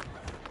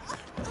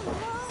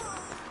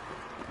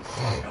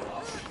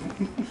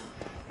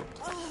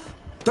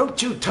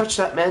 Don't you touch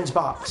that man's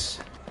box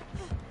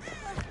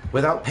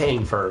without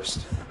paying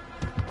first.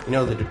 You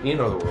know the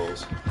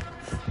rules.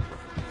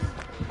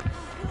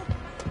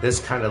 This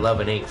kind of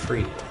loving ain't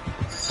free.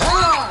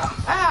 Ah!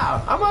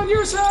 Ow! I'm on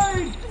your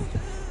side.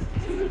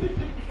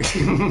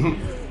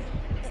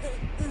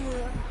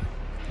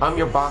 I'm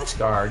your box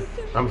guard.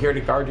 I'm here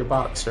to guard your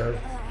box, sir.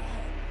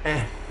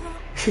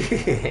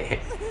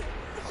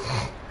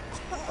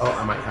 Oh,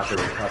 I might have to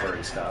recover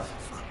and stuff.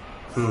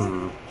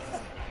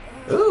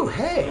 Ooh,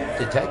 hey,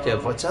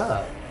 detective, what's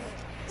up?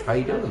 How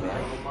you doing,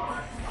 man?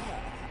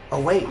 Oh,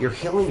 wait, you're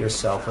healing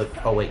yourself.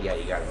 Oh, wait, yeah,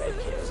 you got a med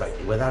kit. It's like,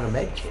 without a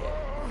med kit.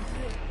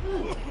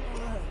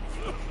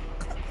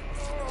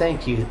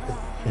 Thank you.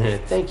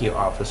 Thank you,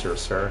 officer,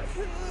 sir.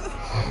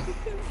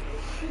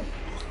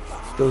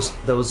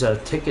 Those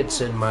tickets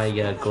in my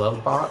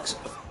glove box,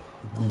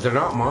 they're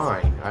not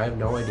mine. I have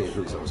no idea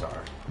whose those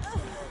are.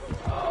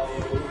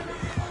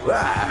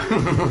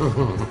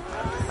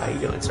 How you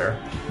doing, sir?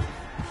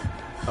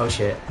 Oh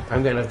shit,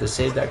 I'm gonna have to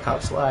save that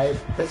cop's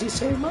life because he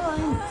saved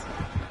mine.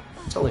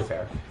 It's only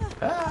fair.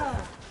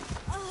 Ah!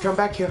 Come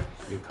back here.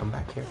 You come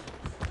back here.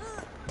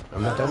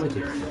 I'm not done with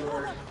you.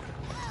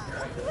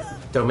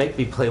 Don't make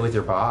me play with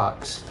your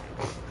box.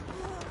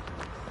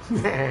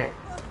 Oh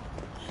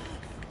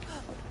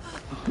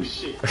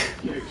shit.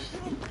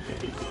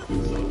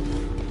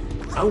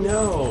 Oh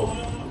no.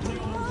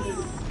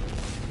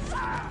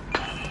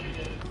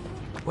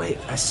 Wait,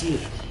 I see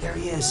it. There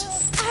he is.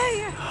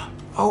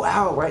 Oh,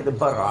 ow, right in the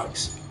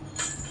buttocks.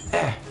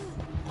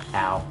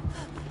 Ow.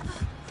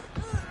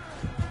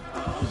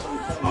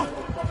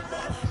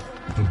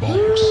 The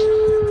box.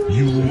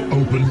 You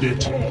opened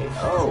it. Hey,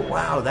 oh,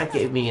 wow, that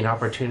gave me an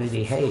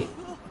opportunity. Hey,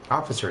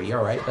 officer, you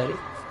all right, buddy?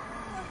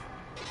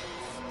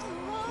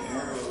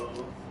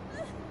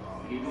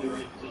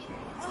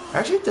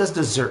 Actually, does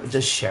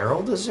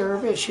Cheryl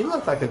deserve it? She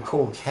looked like a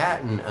cool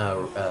cat in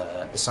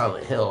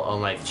Silent Hill,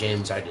 unlike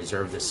James, I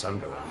deserve this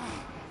Sunderland.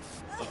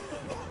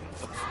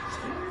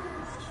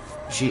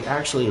 She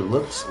actually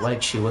looks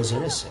like she was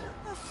innocent.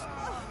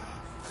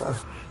 Huh.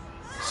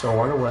 So I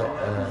wonder what...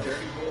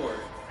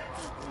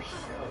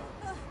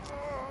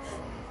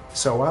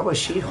 So why was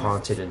she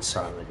haunted in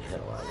Silent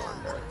Hill, I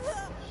wonder?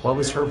 What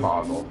was her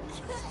boggle?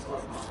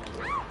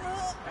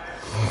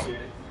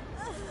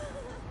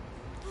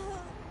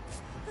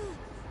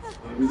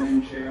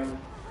 Everything, Cheryl.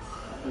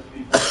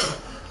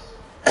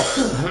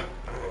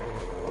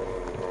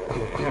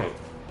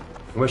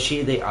 Was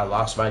she the I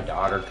lost my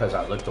daughter because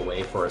I looked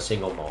away for a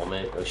single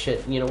moment? Oh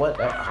shit, you know what?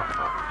 That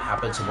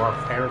happens to more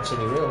parents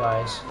than you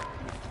realize.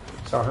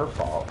 It's not her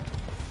fault.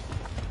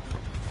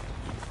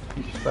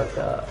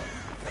 But,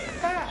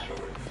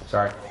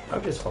 sorry,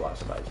 I'm just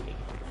philosophizing.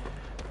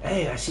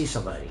 Hey, I see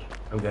somebody.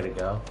 I'm gonna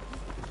go.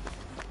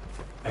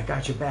 I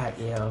got your back,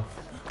 yo.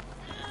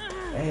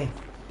 Hey,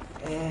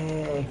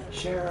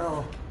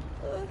 Cheryl.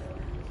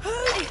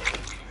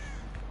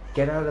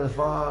 Get out of the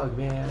fog,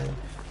 man.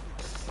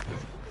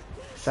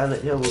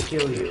 Silent Hill will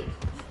kill you.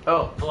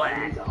 Oh,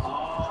 black.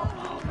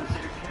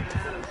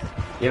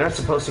 You're not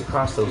supposed to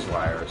cross those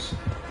wires.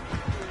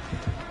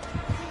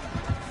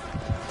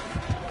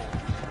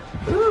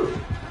 Ooh,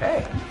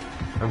 hey,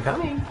 I'm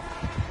coming.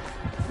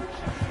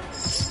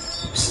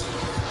 Psst.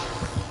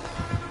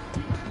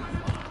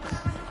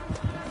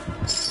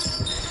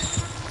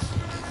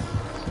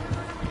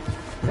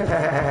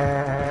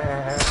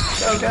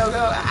 Go.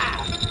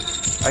 Ah.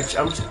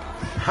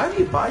 How do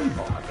you body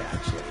block,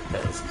 actually?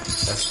 Because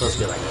that's supposed to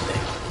be like a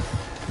thing.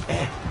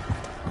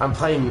 I'm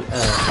playing,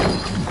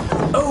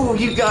 oh,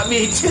 you got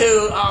me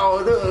too!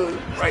 Oh, no.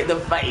 Right in the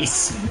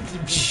face.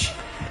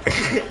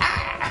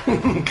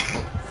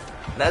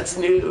 That's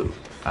new.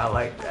 I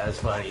like that. That's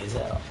funny as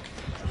hell.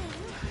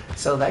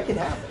 So that can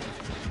happen.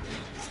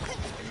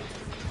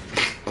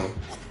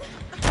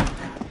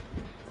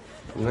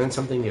 You learn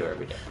something new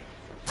every day.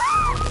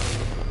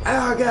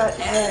 Oh, God.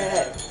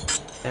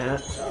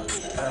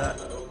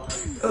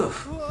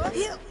 Oof.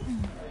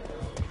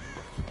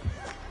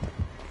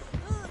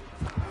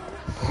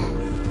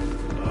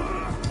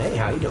 Hey,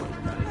 how you doing?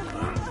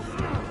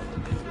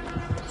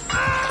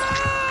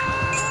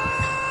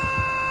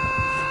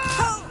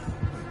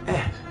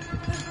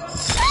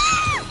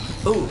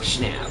 Oh,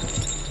 snap.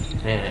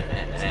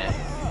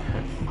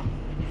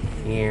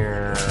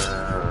 Here.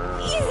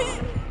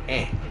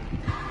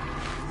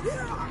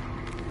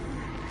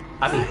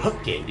 I be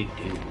hooked in, dude.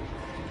 You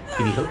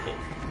be hooked in.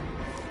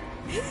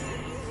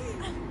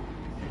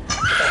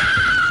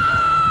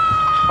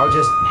 I'll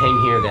just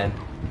hang here then.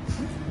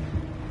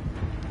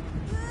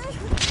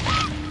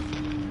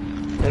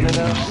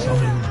 No.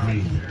 Summoned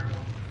me.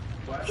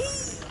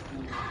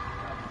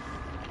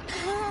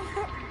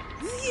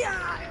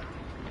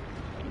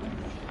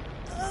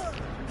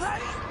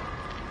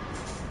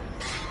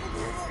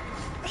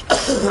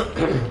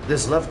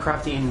 This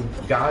Lovecraftian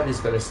god is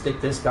going to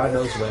stick this god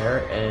knows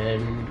where,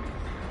 and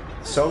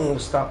someone will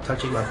stop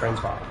touching my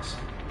friend's box.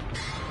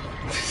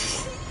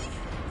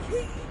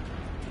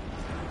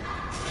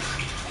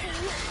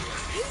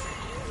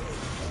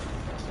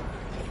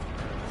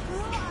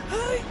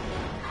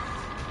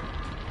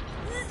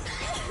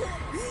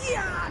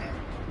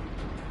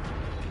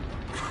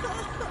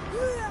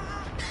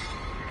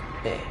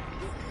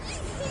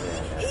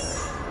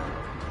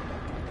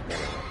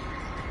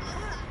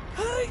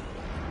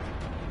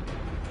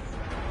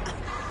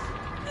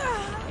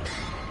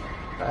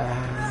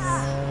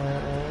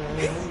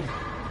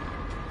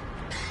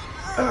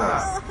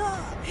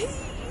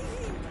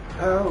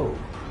 Oh.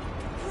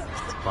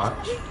 Fuck.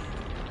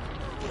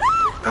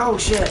 Oh,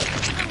 shit.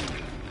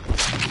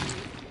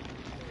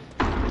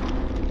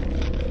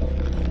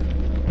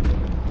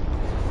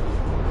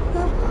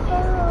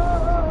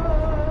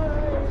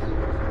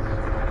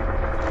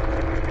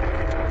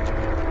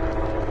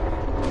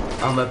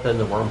 I'm up in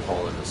the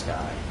wormhole in the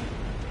sky.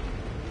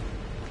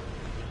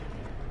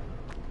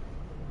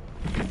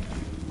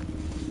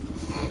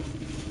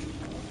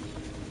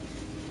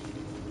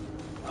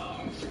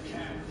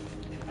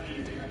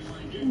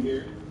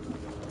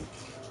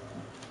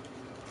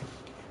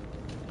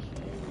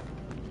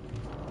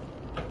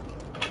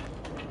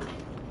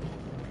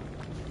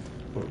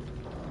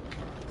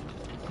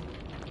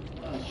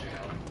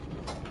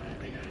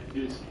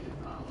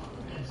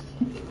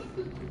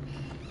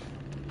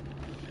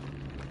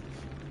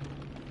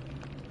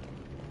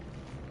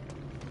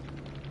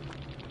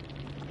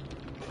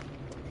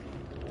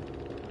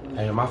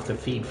 I am off to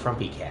feed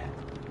Frumpy Cat.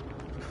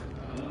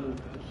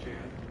 Shit.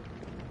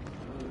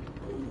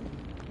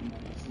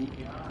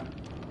 Sneaky on.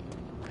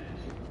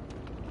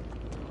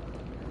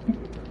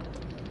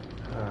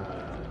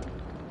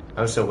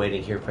 I'm still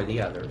waiting here for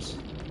the others.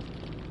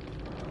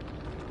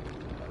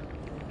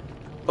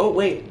 Oh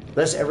wait,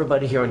 let's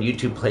everybody here on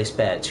YouTube place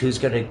bets. Who's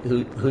gonna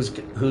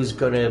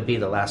be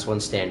the last one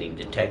standing?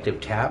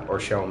 Detective Tapp or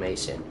Cheryl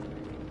Mason?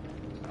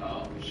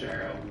 Oh,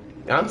 Cheryl.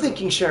 I'm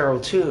thinking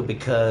Cheryl too,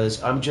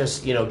 because I'm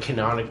just,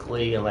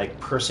 canonically and like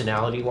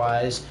personality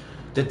wise,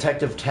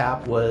 Detective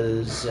Tapp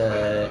was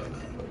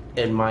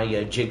in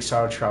my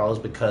Jigsaw trials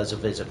because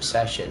of his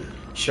obsession.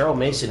 Cheryl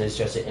Mason is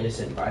just an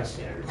innocent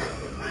bystander.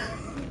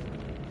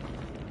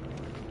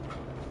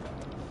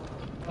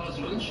 Plus,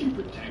 wasn't she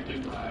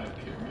protected by a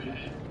pyramid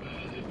head?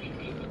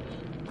 Because of the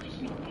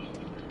personal bond the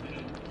pyramid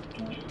head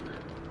knew her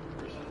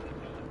or something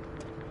like that?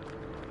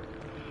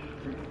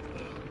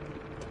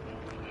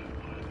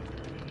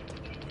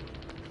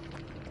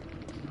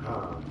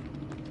 Huh.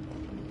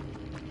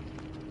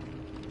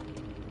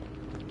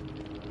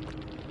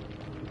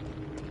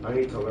 I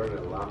need to learn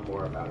a lot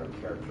more about her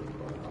character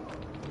profile.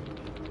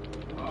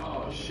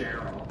 Oh,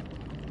 Cheryl.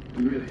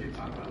 We really need to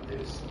talk about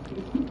this.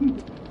 You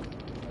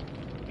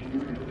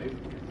ran away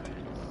from your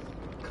friends.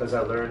 Because I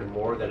learned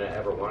more than I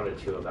ever wanted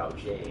to about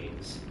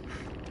James.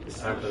 It's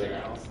time for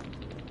the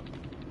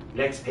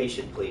next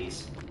patient,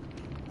 please.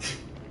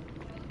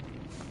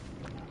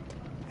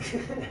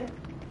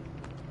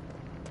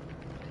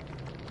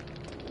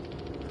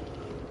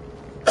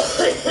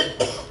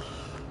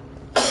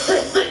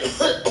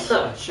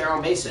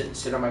 Cheryl Mason,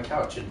 sit on my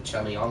couch and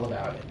tell me all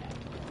about it.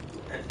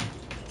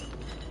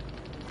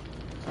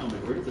 Tell me,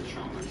 where did the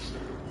trauma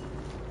start?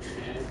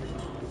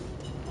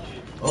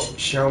 Oh,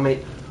 Cheryl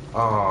made.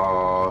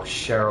 Oh,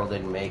 Cheryl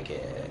didn't make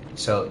it.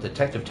 So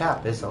Detective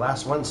Tapp is the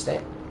last one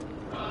standing.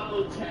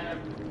 Oh, Tab.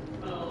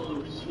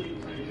 Oh,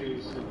 sweet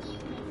pleasures and sweet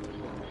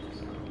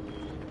torments.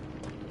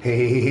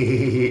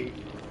 Hey.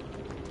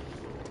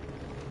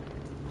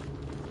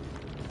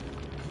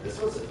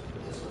 This was a fun.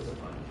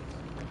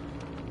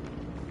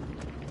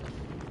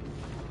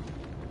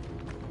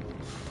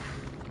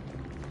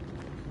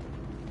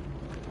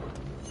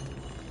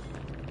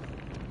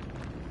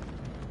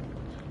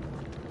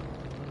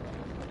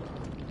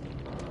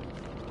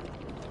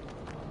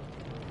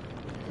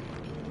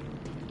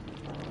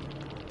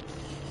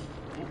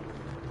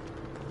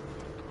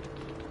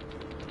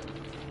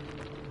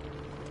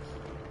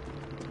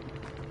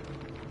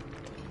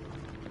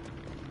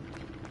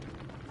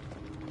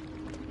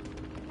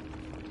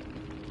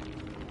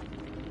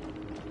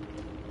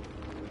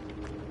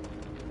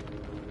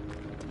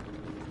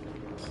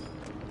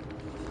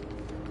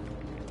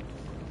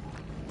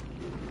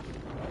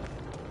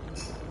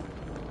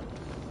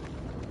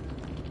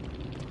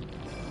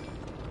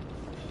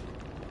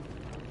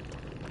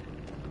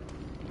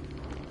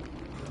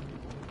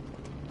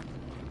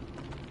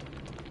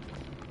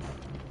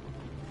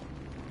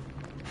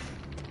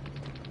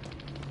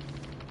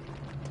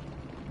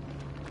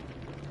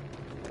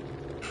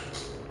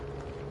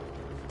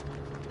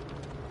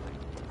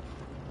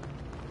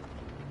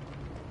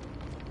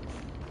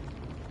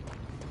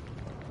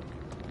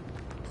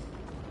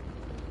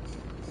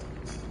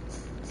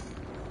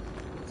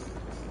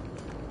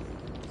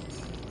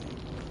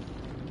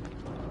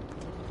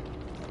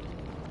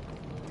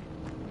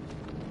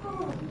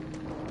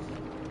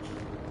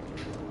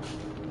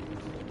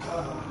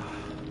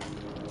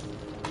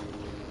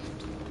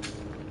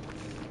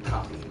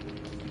 Copy.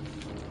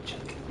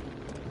 Check.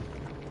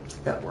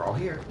 Yeah, we're all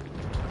here.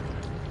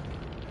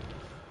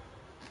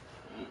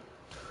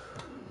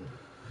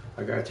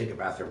 I gotta take a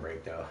bathroom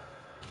break though.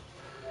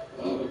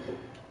 Oh, okay.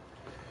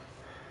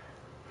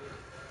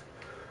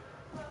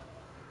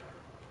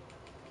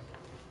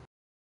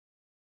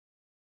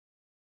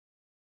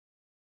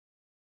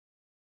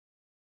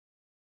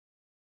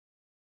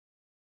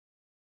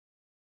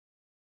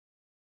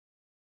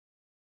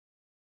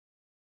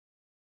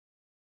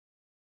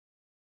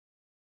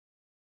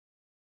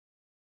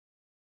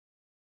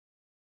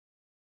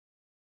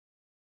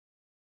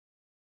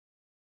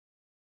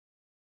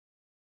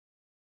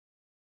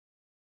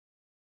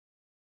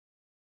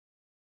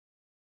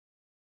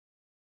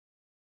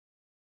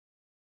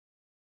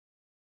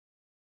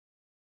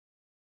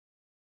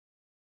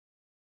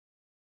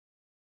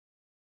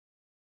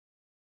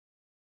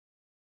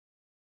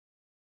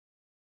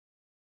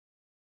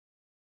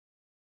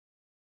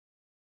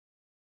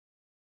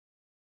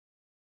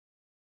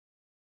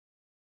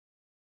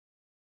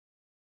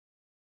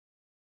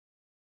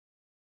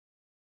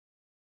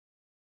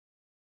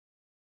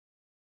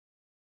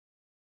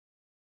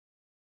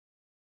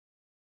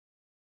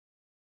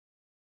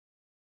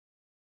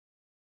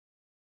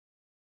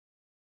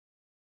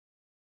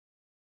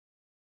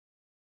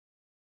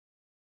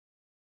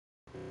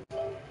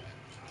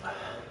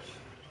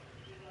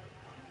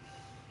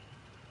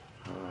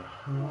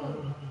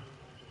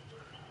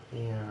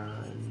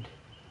 And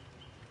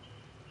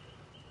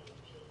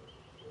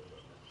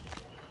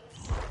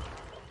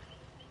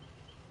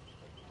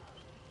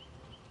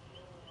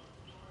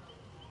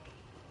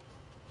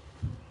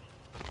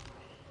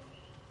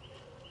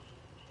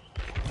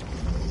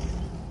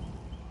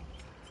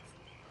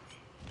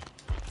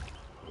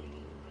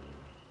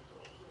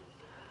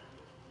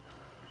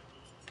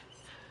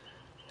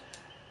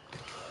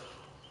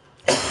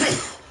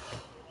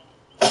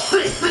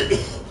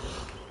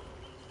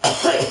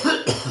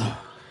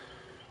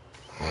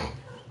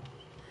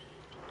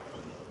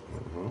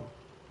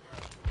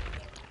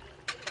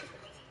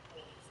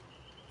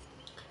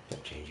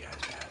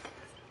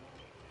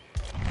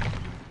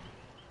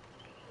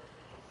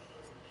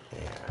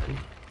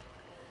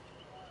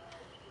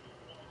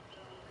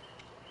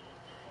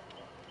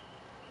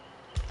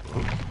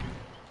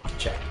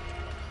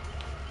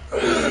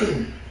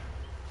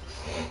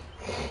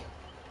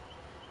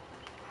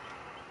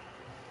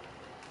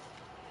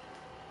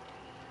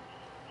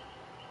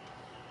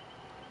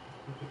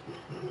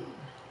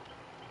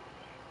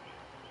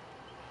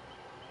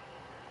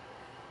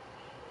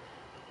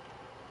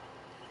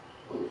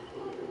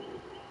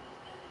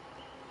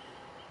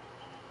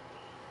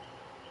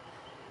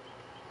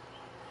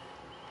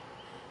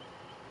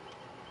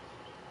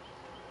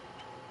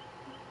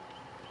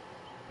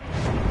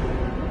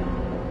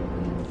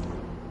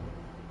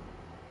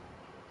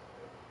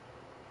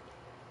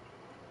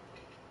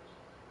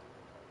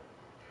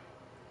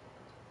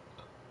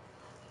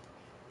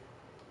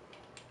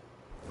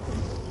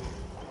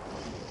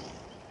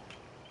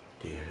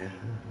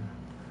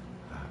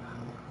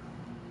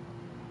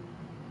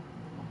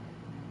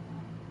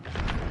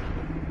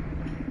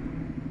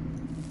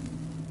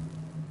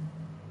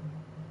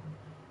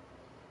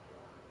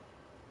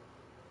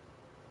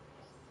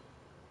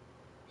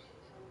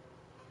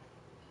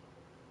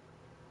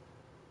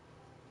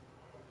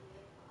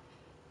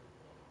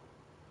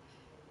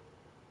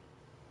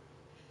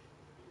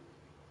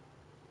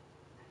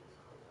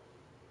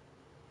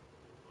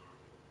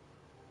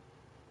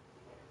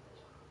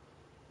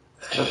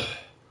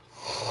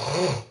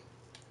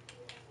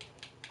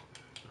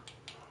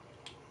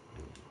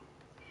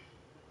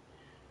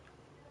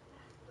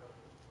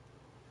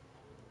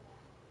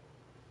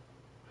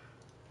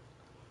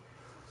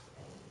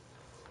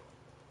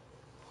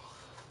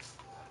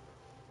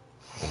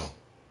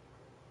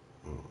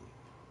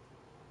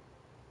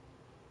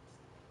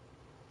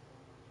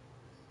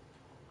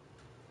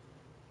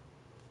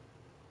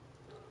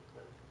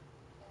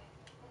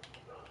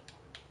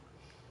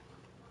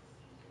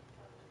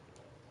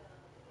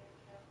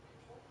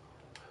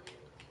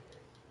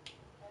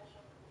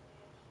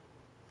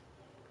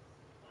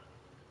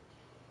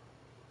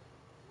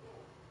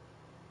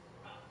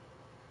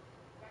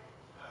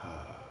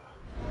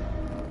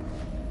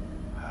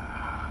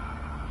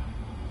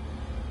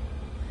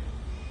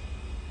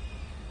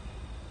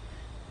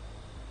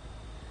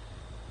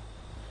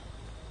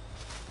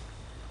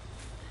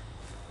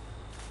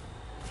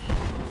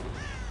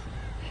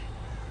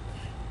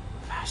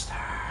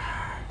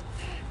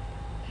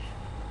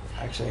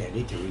Actually, I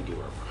need to redo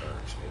her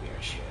perks. Maybe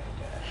I should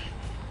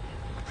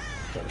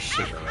go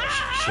Sugar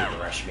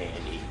Rush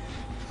Mandy.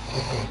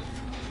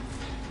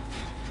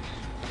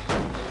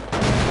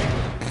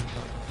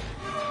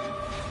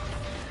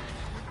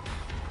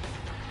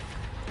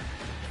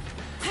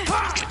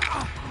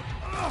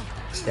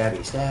 Stabby,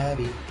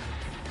 stabby.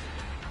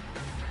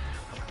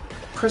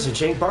 Prison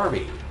Chain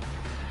Barbie.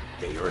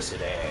 Get yours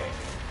today.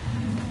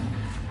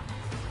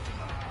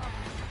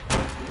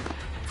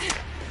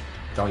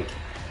 Doink.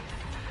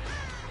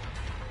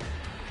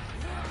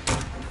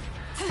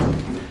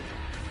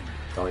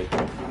 Doink.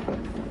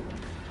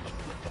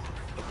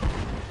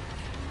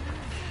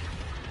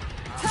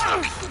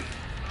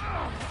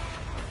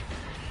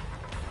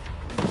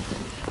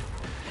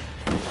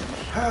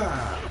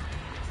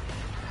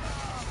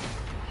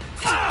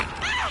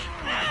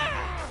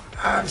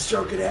 I'm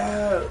stroking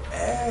out.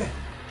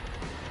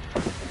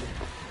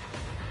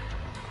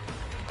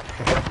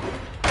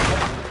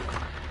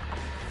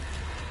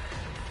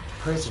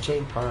 Prison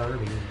Chain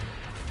Barbie.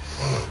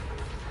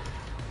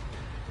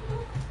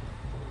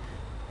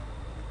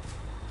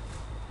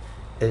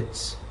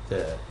 It's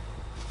the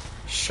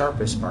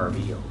sharpest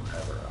Barbie you'll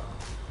ever own.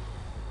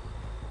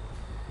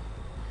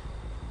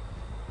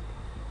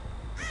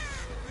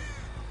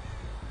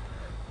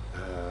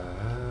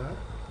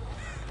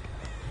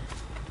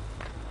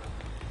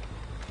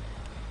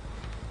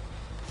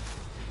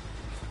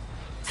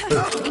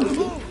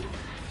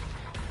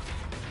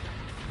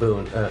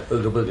 Boon,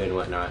 Ooga Booga and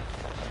whatnot.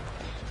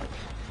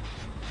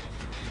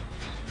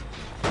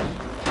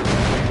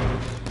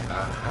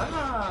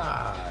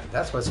 Aha!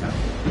 That's what's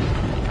happening.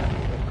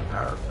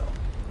 Power bill.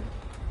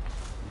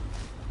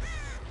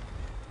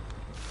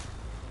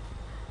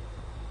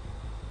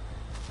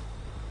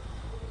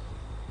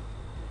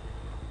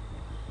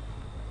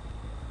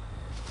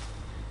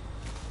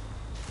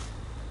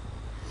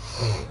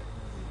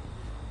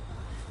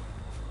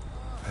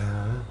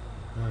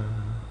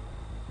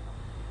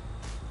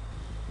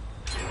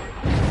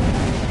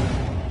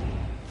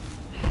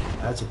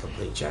 That's a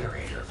complete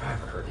generator if I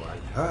ever heard one.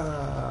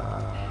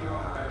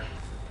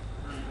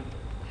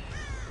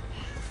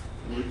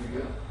 Where'd you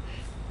go?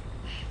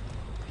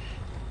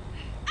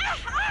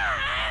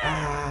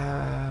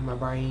 My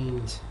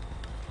brains.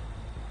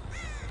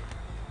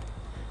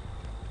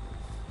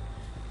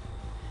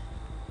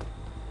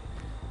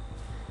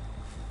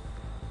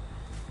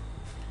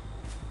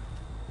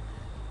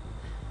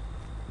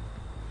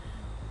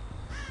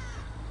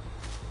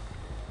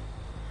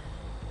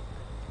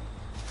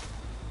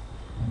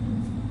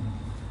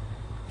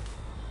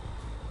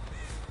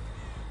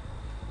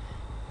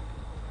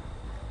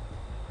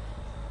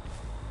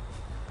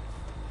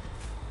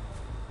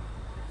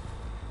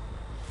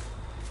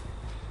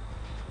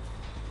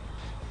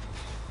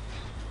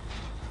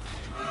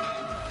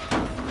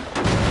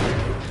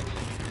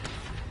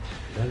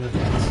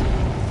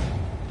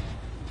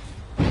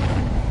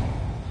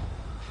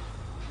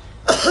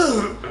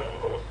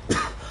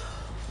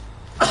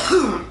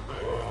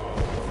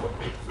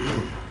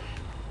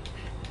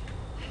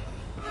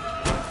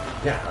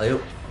 Yeah,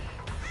 Lou.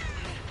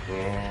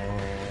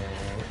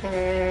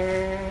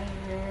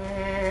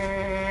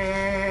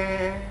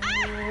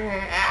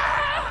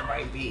 Ah,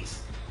 my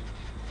beast.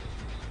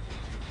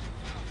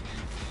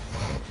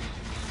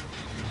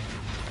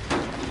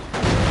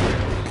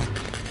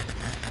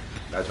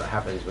 That's what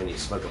happens when you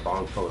smoke a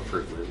bong full of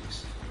Fruit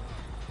Loops.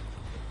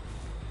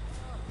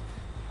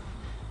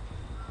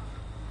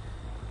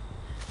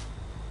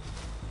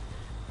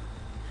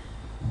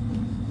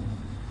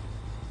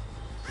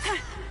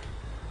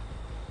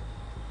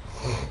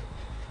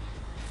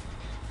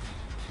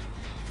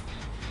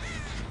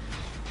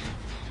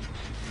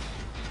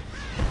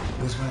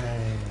 This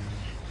way.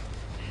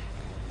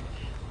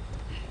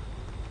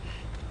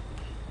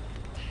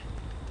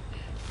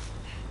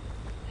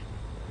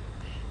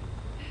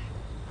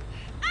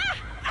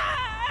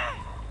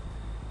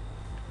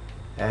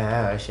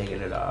 Ah,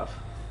 shaking it off.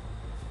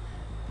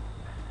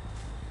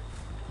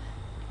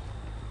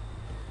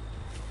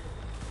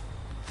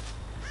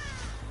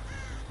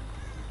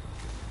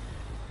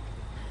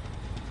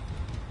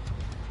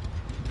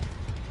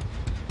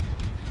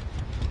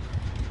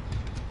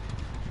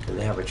 And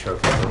they have a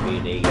trophy for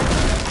being a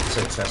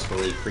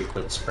successfully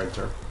frequent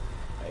sprinter,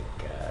 like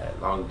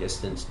long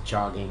distance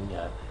jogging.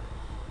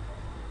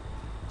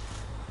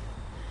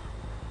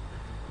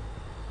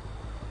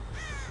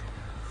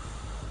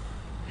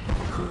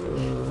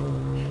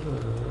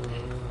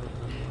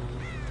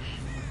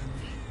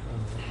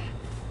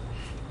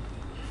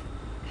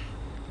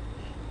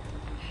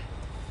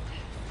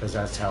 Because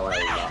that's how I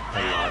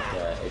unlock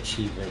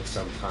achievements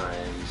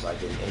sometimes,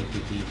 like in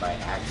APB by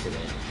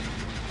accident.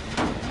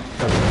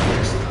 For the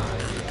first time,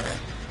 yeah.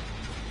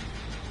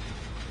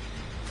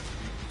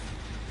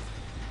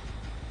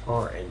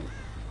 Or in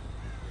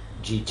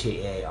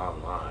GTA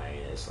Online,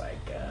 it's like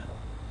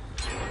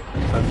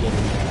I'm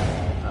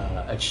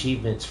getting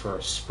achievements for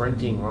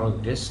sprinting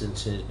long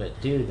distances, but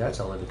dude,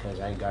 that's only because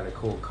I ain't got a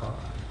cool car.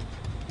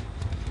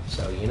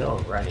 So you know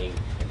I'm running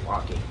and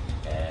walking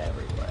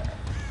everywhere.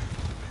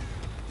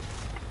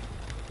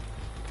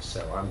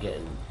 So I'm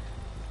getting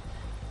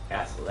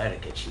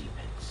athletic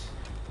achievements,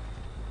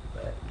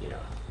 but you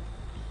know.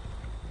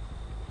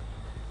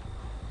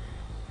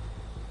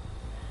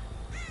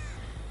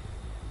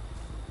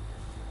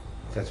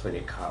 That's when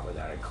you're caught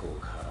without a cool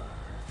car.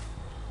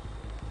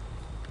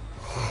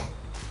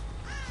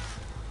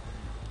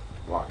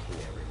 Walking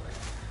everywhere.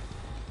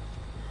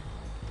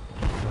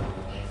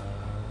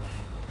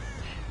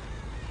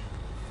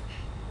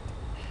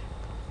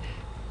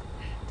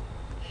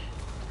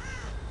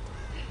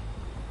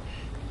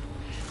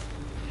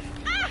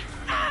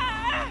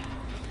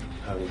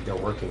 I mean, they're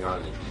working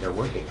on the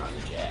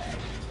Jag.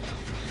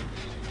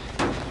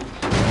 So.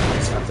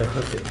 Let's have to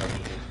hook it up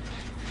here.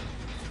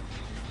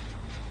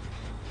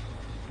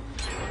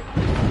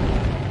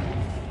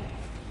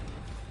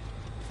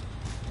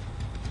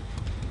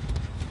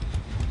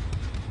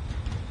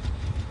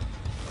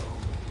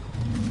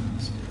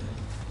 That's good.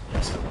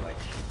 Yes, I would like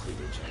to complete a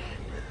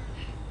generator.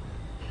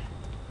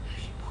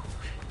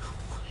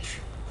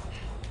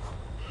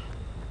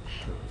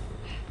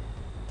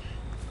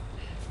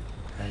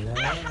 Hello.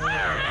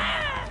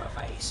 My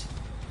face.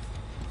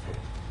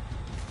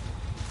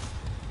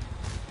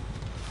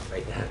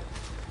 Right now.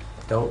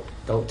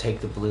 Don't take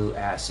the blue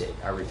acid.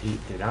 I repeat,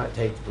 do not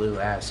take the blue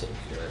acid.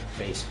 Your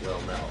face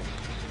will melt.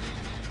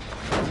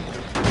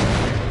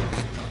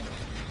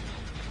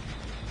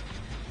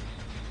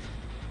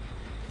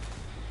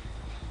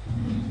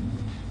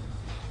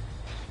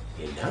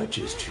 You're not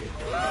just tripping.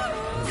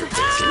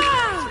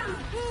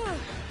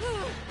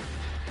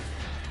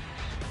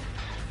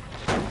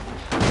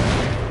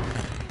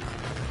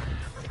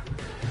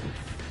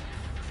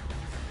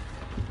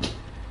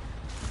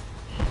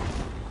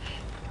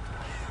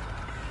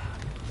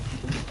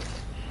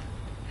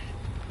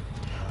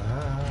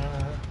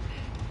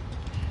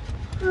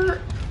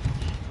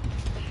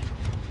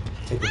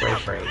 Take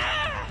a break.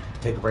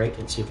 Take a break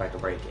and see if I can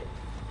break it.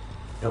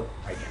 Nope,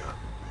 I cannot.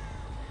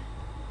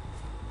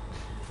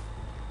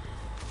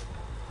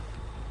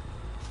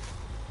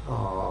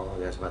 Oh,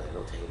 there's my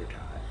little tater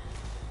tot.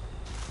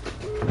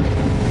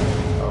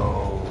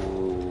 Oh.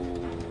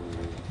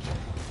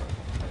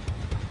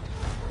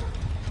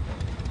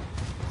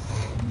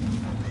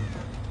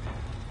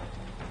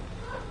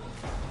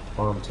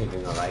 Or I'm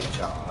taking a light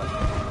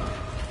jog.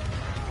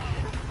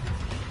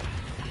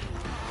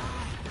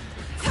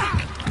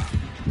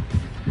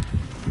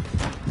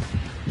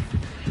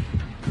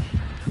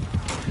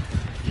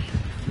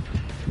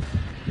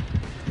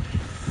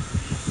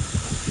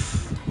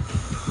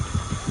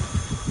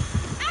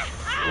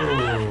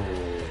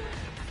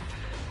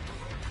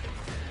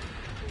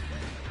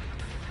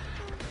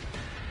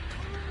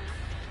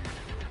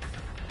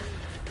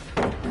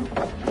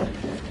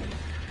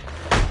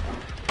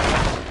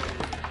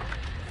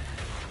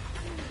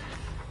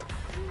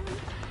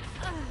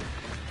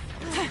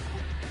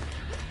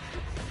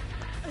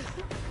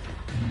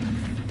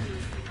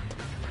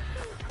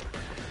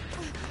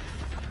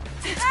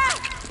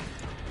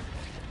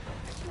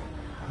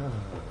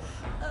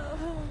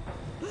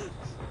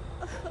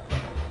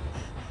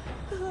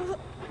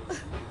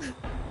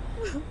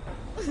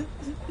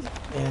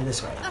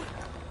 this way.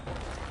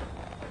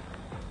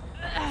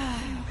 We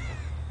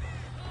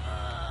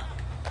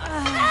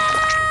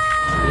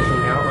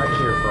hang out right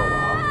here for a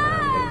while, and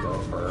I'm gonna go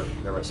for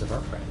the rest of our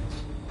friends.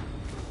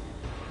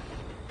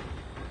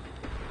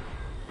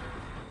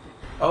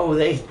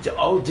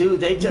 Oh, dude,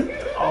 they just,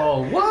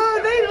 oh,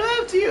 what? They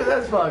left you?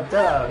 That's fucked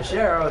up.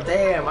 Cheryl,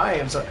 damn, I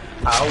am so,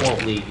 I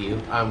won't leave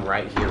you. I'm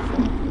right here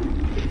for you.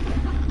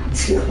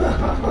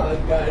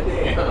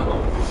 Goddamn.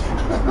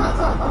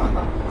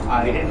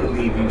 I didn't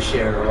leave you,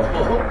 Cheryl.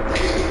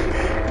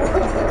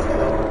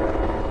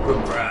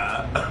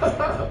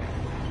 Bruh.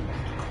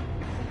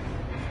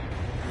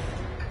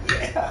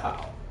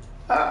 Yeah.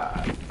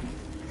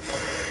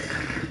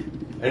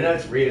 And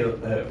that's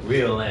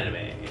real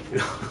anime.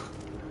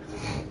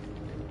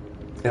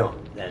 No,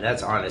 and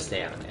that's honest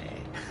anime.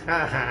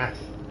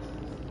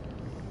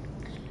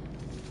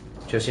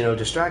 Just,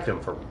 distract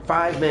him for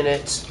 5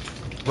 minutes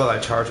while I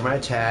charge my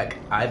attack.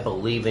 I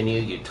believe in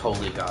you. You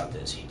totally got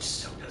this. He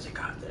so doesn't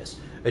got this.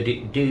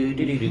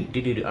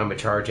 I'm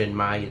charging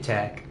my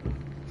attack.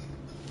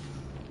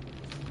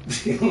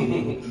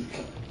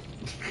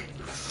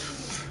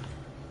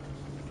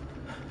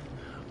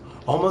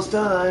 Almost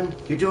done.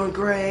 You're doing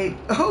great.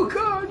 Oh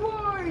God,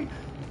 why?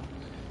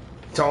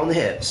 It's all in the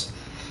hips.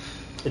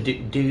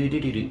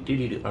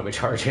 I'm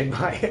charging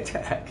my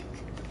attack.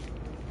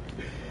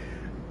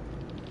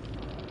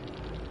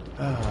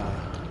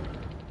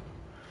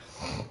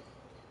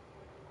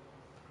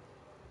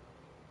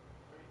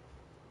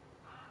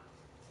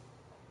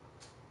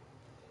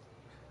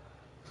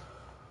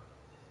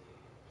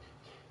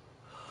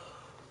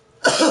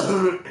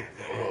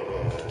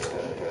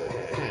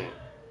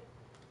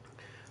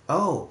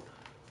 Oh,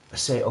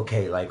 say,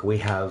 okay, like we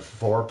have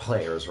 4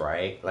 players,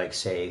 right? Like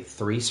say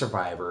 3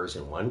 survivors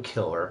and 1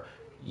 killer.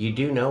 You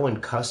do know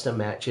in custom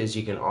matches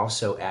you can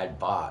also add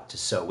bots,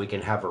 so we can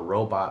have a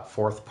robot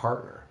 4th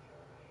partner.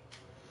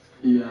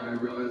 Yeah, I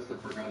realized I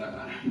forgot to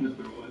add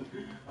another one.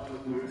 I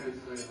was going to say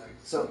like.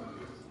 So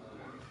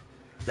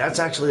that's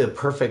actually a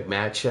perfect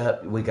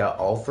matchup. We got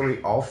all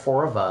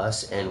 4 of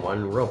us and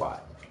 1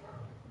 robot.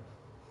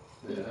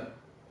 Yeah.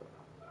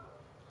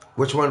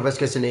 Which one of us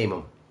gets to name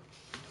them?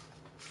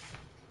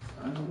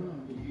 I don't know.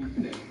 You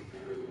can name it.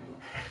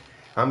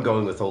 I'm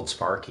going with old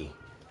Sparky.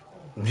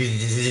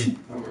 That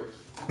works.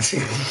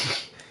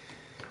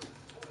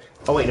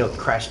 Oh wait, no,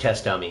 crash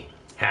test dummy.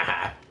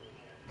 Haha.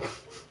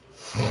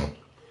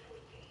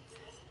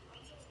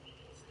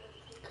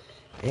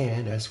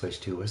 And I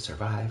switched to a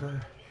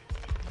survivor.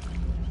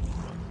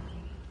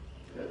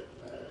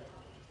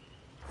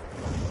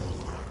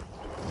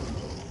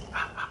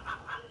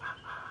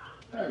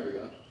 There we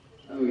go.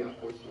 Now we got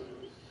 4 survivors.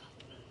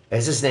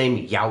 Is his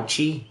name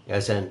Yauchi?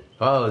 As in,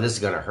 oh, this is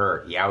gonna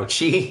hurt.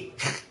 Yauchi?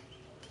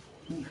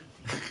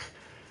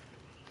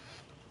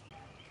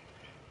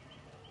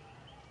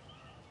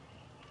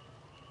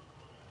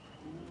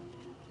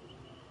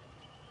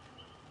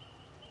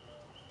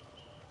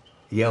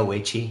 Yo,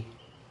 Itchy.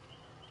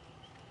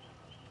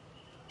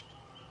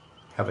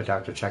 Have a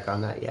doctor check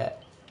on that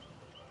yet?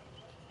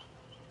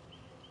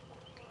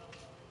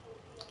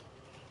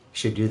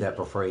 Should do that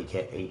before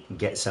you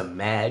get some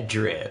mad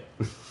drip.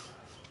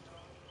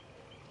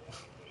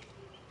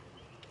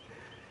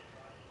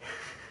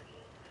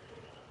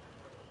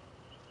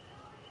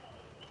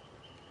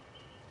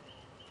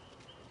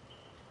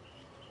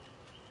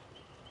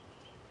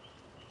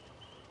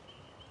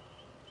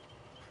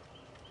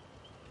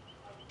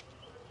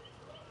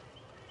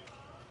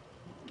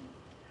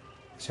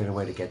 Is there a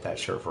way to get that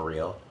shirt for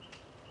real?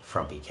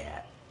 Frumpy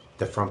Cat.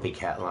 The Frumpy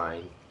Cat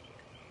line.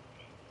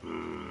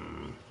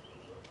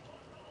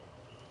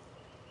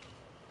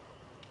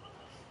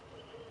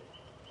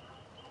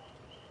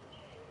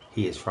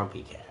 He is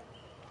Frumpy Cat.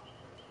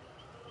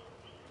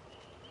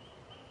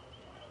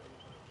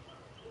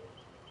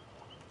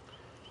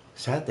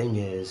 Sad thing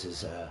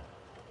is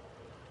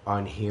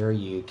on here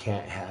you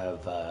can't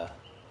have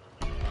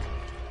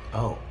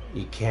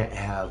you can't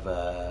have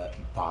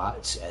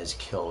bots as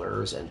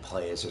killers and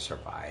play as a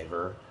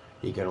survivor.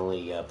 You can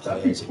only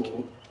play as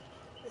cool.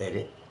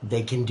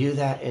 They can do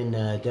that in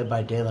Dead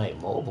by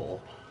Daylight Mobile.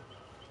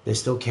 They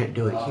still can't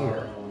do it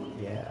here.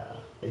 Yeah,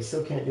 they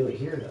still can't do it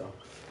here though.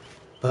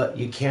 But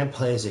you can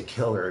play as a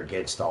killer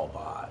against all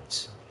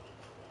bots.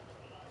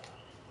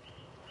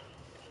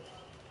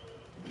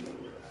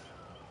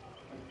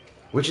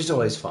 Which is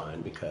always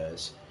fun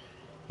because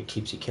it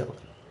keeps you killing.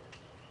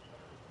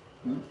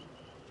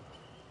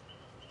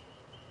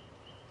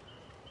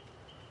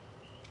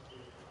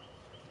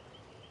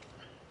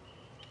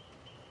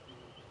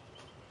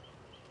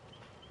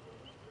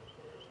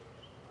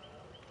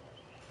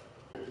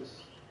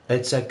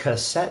 It's a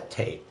cassette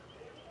tape.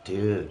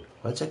 Dude,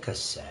 what's a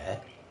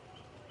cassette?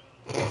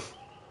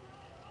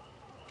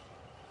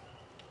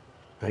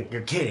 Like,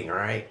 you're kidding,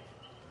 right?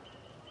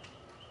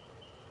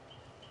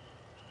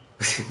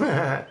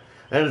 And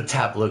the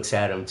top looks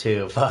at him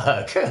too.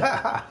 Fuck.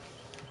 God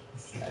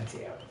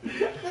damn.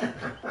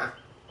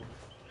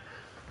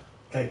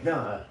 Like,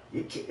 nah,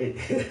 you kidding.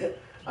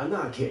 I'm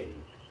not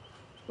kidding.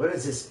 What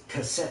is this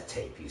cassette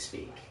tape you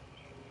speak?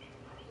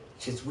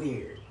 Shit's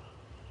weird.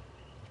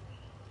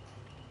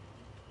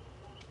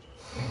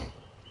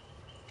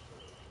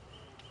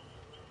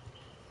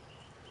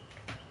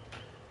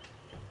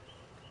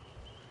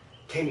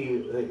 Can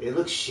you, it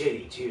looks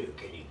shitty too.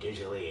 Can you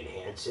digitally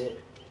enhance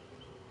it?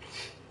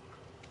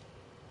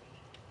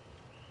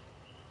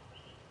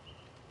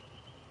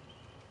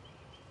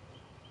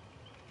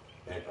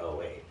 And, oh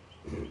wait.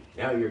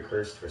 Now you're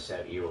cursed for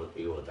 7, you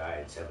will die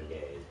in 7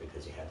 days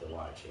because you had to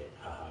watch it.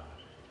 Haha.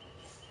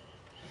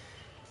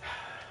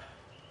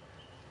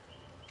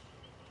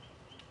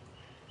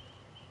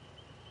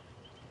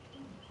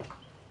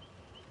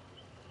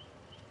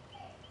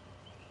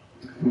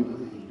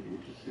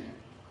 Interesting.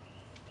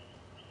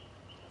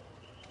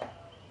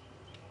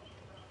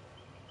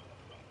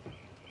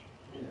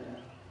 Yeah.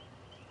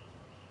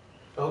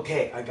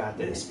 Okay, I got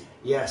this.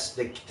 Yes,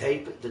 the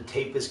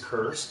tape is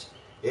cursed.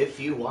 If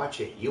you watch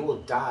it, you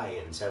will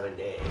die in 7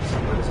 days.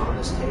 What is on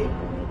this tape?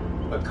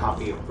 A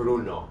copy of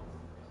Bruno.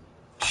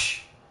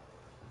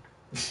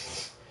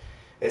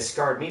 It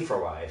scarred me for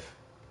life.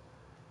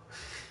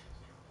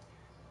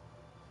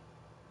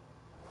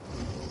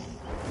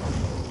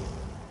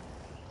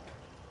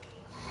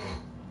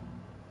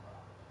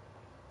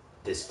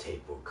 This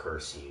tape will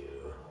curse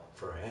you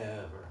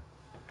forever.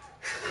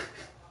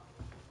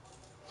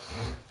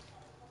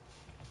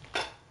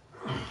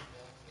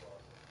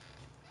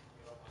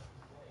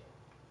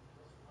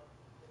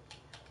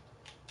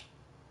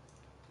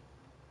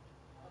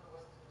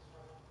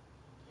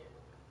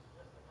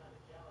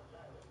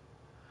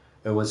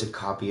 It was a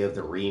copy of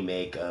the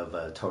remake of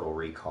Total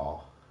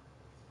Recall.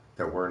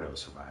 There were no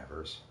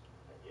survivors.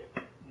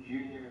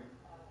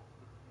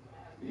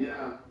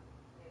 Yeah.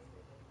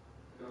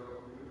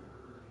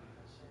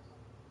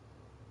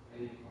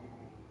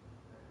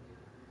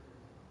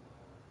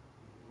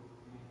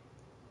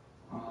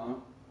 Uh-huh.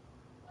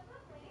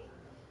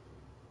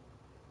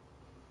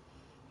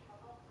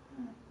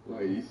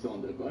 Wait, you still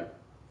on Deadline?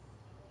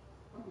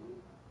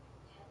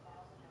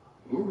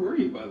 Where were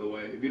you, by the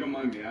way, if you don't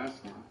mind me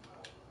asking?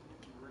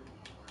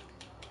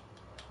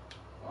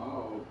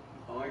 Oh,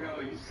 I like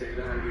how you say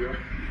that. You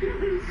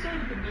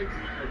started the next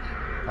match.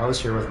 I was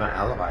here with my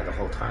alibi the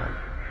whole time.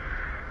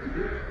 If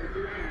you don't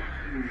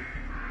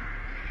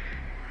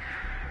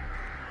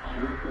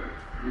mind, real quick,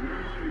 you don't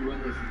mind me run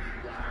this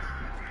last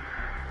count?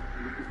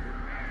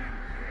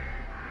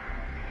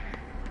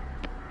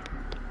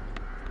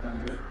 Sound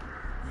good?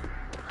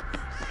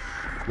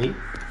 Me?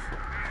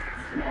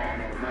 No,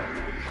 not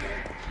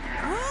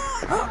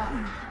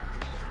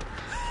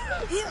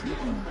If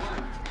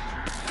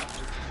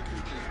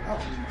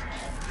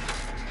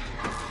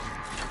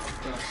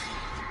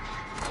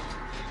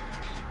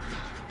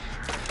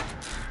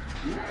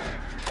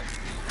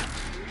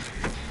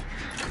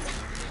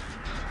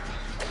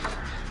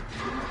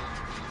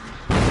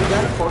he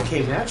got a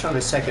 4K match on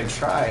his second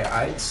try,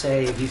 I'd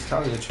say he's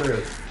telling the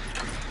truth.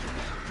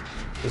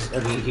 I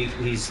mean,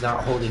 he's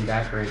not holding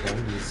back or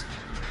anything.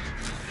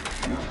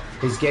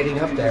 He's getting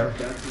up there.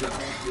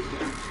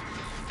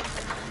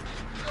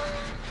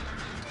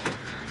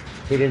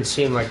 He didn't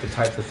seem like the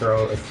type to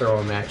throw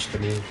a match to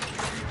me.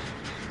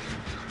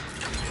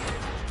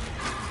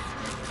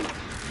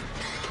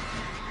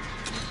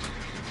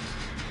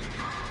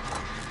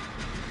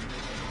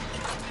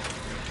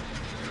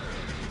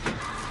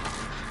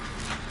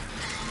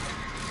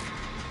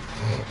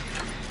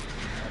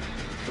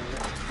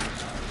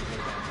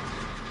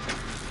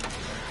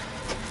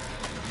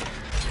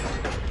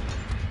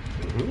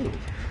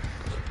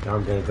 Now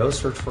I'm gonna go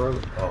search for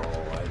him. Oh,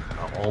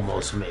 I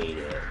almost made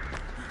it.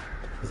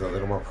 With a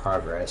little more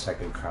progress, I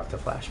can craft a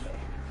flashbang.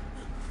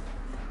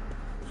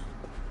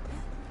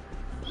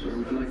 So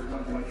would you like to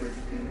talk about your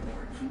extended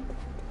warranty?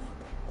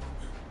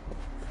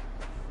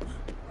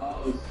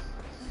 Oh,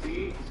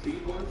 Steve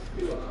wants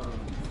to,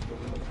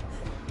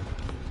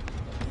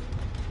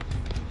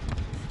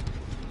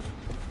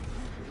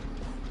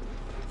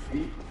 I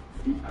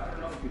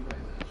don't know if he plays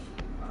it.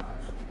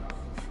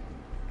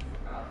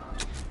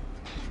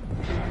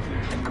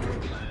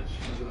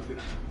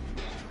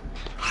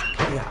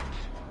 Yeah.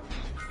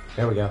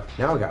 There we go.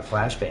 Now we got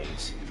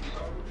flashbangs.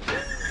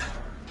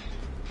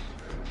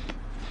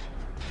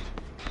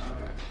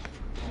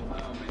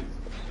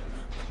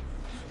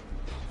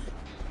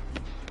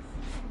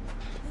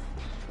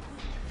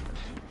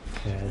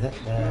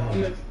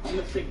 I'm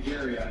gonna stick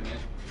Jerry on you.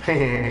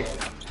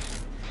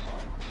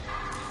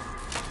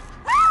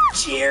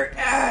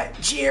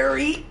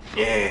 Jerry.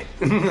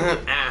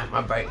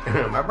 My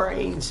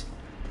brains.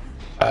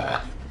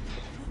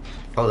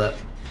 Hold up.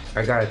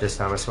 I got it this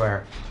time, I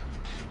swear.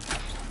 I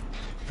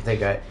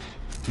think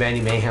Manny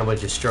Mayhem was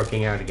just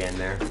stroking out again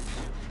there.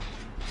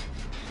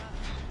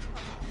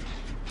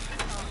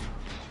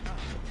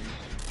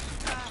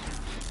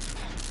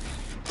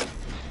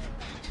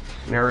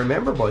 Now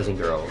remember, boys and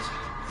girls.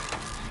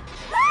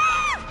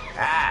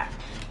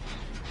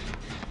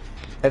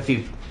 If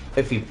you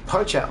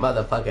punch that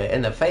motherfucker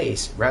in the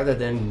face, rather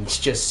than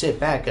just sit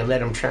back and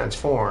let him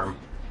transform,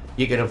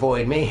 you can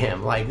avoid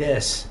mayhem like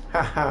this.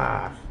 Ha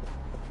ha.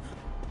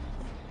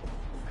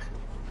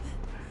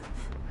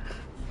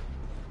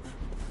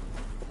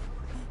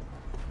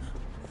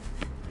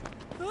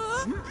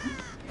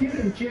 Get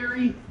him,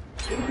 Jerry.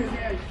 Get his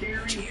ass,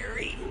 Jerry.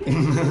 Jerry.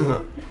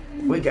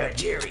 We got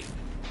Jerry.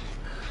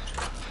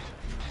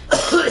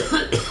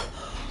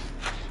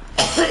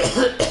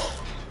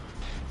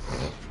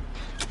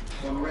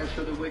 No rest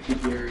for the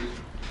wicked, Jerry.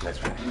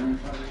 That's right.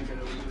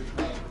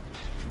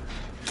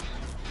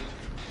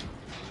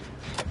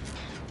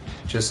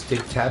 Just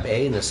take tab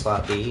A and the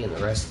slot B, and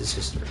the rest is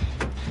history.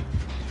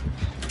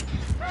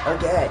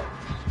 Okay.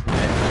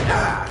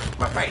 Ah,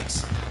 my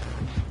face.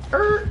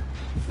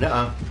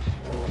 Nuh-uh.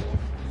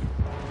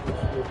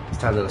 It's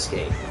time to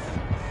escape.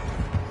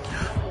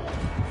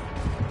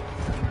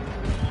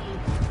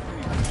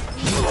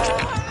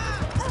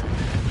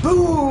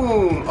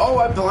 Boom! Oh,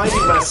 I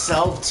blinded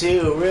myself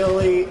too.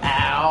 Really?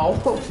 Ow!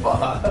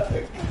 Fuck.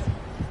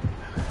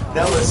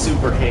 That was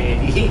super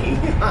handy.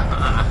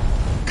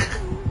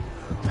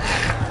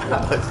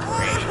 That was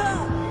great.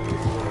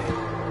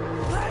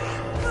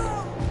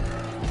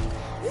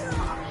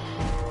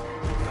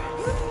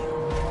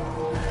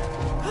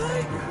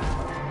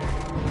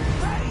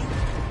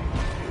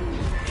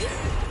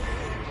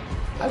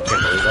 I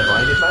can't believe I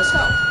blinded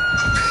myself.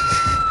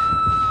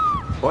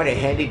 What a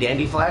handy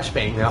dandy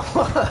flashbang that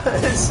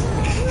was.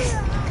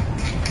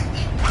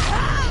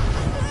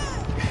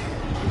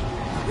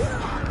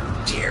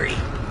 Jerry.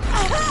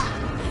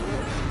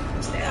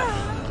 Snap.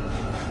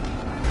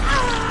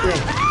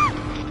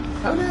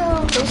 Oh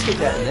no, don't stick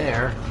that in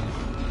there.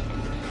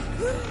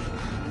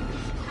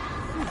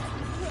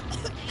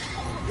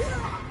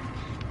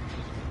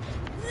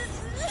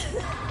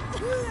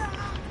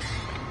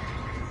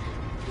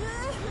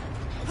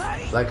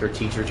 Like her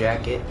teacher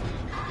jacket.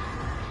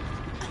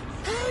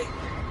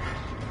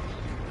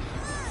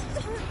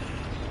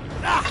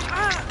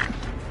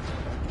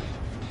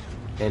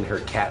 And her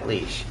cat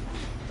leash.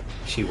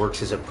 She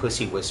works as a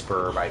pussy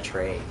whisperer by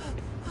trade.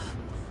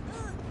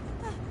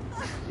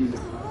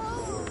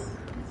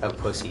 A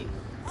pussy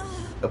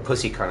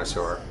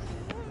connoisseur.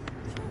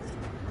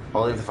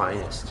 Only the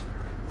finest.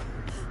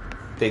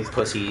 Big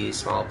pussy,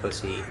 small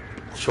pussy,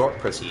 short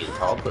pussy, and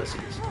tall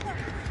pussies.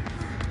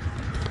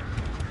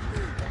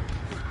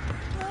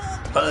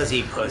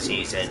 Fuzzy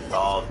pussies and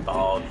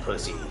bald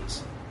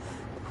pussies.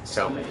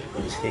 So many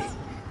pussies.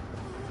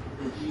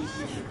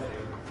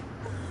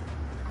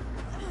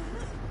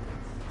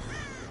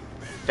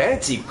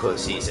 Fancy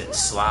pussies and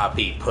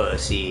sloppy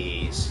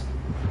pussies.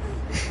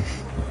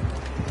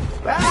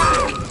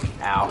 Ah!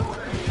 Ow.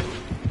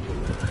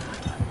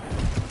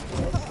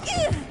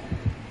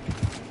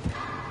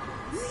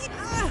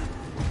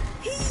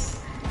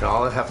 And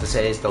all I have to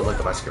say is don't look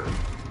at my skirt.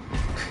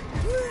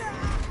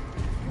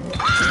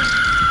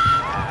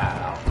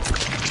 Ow.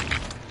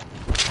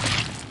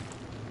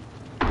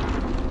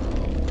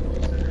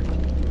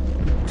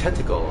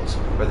 Tentacles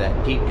for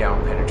that deep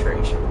down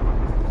penetration.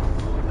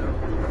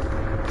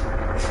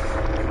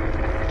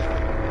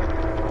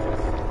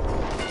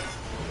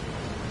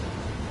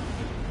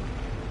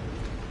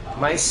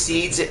 My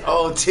seeds,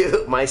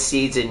 my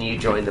seeds and you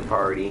joined the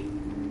party.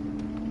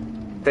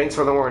 Thanks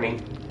for the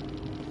warning.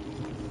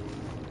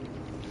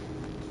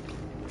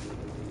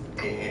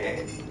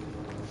 I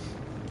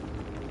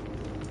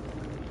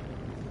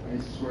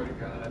swear to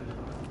God.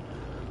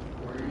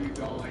 Where are you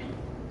going?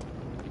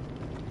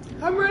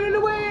 I'm running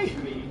away.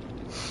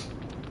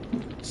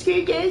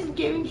 Scared guys and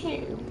giving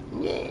him.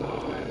 Yeah.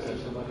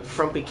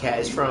 Frumpy cat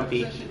is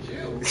frumpy.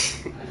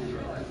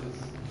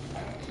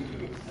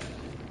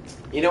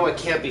 You know, it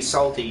can't be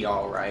salty,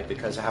 y'all, right?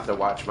 Because I have to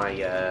watch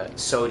my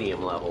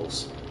sodium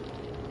levels.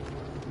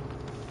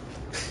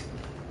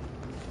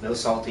 No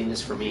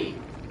saltiness for me.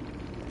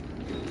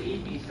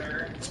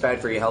 It's bad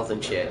for your health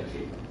and shit.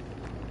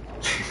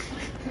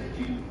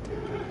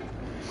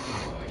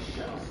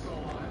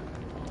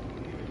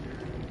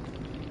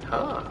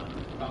 Huh.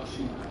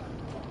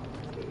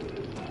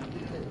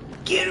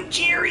 Get him,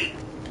 Jerry!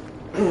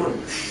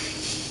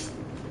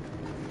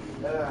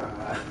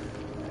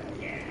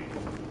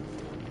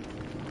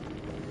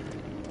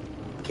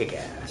 Kick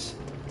ass.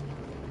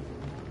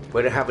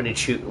 We don't have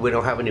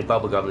any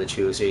bubble gum to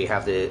chew, so you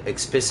have to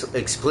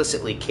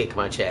explicitly kick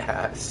my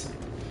ass.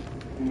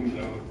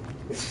 No.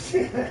 We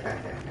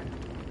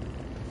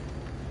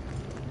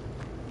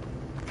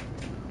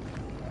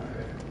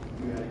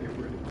gotta get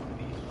rid of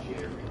these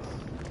cherries.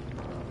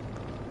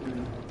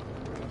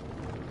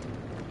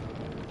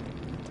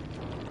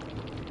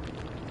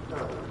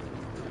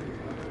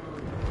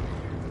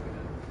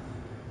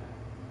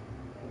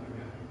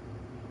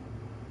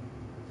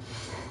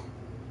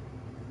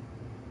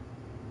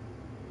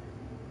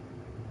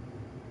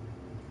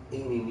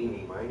 Eeny,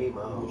 meeny, miny,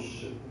 mo. Oh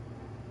shit.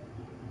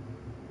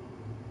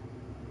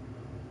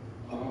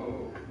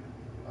 Oh.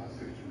 I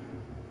see what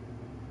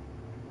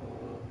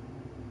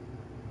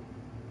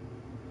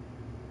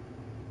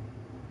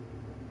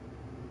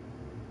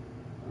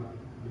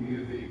you mean.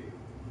 Music.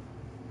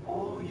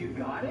 Oh, you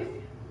got it?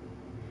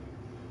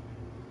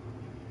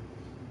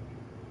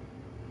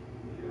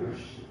 Oh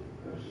shit.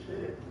 Oh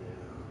shit.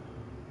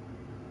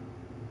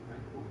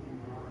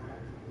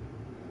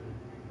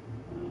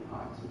 I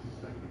was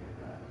suspecting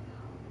that.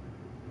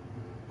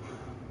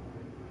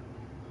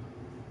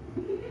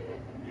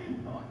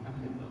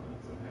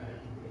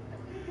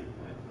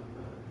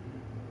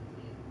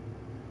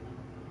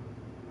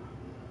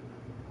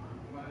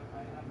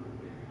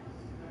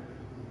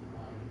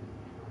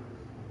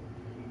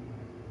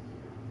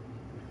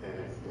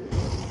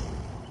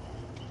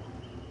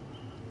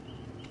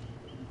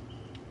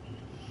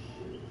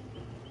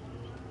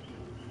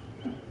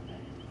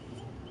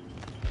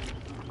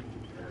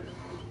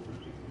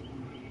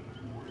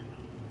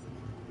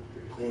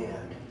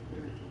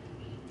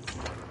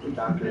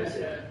 doctor is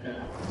in.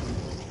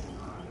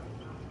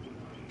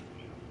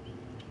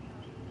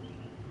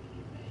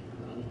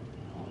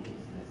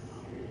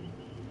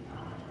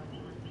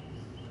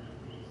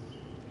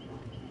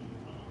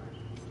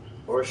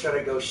 Or should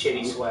I go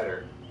shitty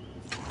sweater?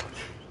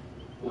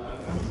 You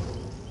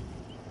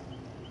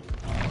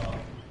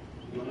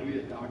want to be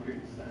a doctor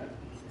instead?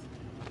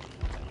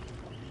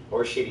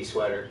 Or shitty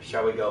sweater?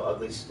 Shall we go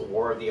ugly?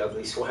 War of the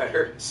ugly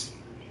sweaters?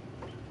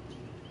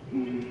 We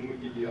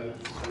could do it.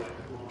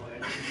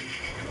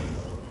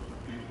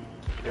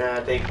 Nah,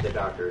 I think the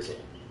doctor is in.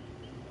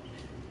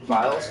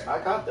 Vials?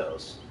 I got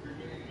those.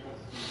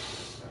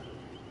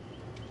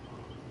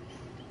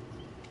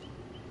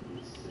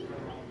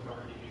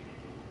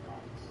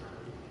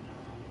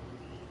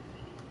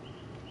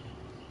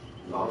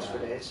 Vials for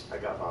days? I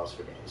got vials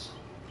for days.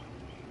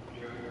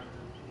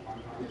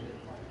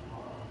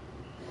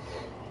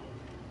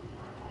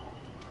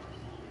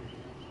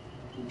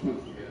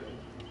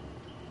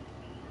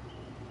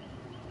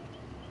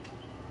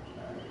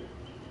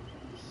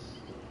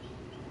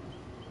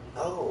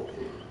 Oh.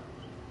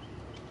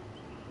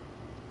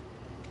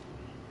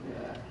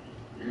 Yeah.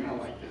 You're gonna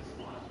like this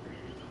last break.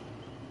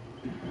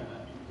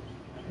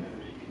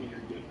 You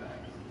can get back.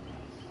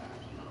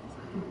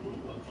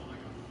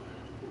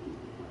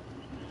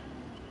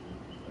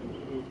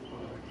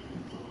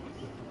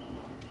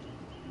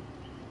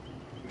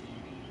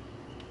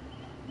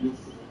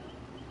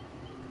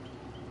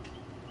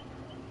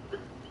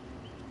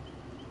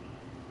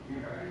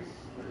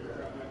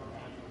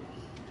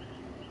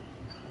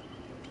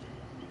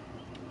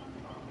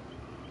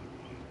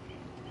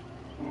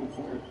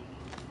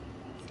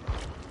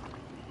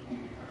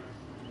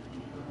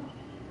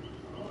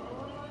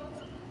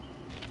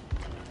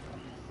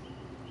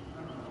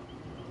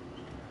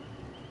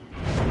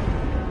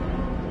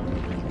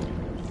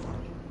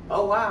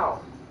 Oh,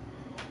 wow.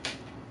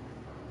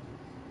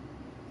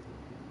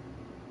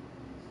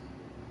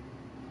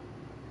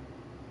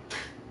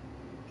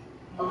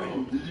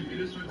 Oh, did you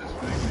get us with this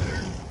back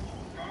there?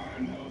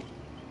 No.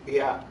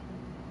 Yeah.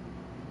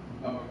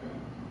 Oh, okay.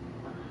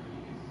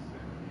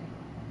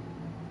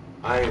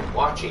 I'm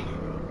watching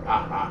you.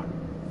 Haha.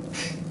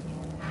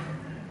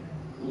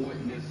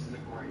 Witness the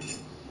greatness.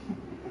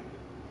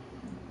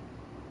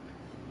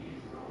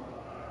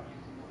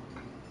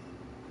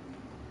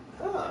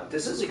 Huh,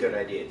 this is a good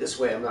idea. This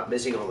way I'm not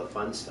missing all the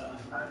fun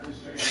stuff.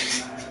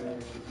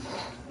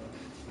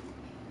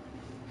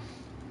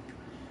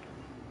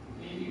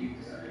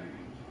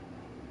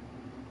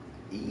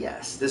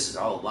 Yes, this is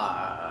all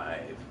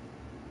live.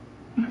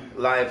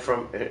 Live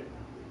from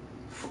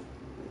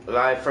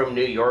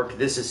New York.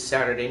 This is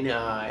Saturday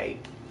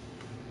night.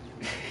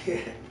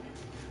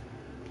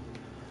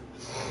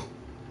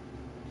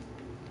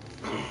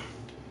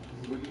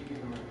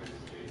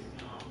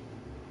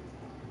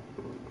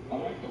 I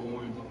like the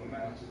ones on the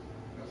mask.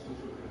 That's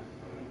what's really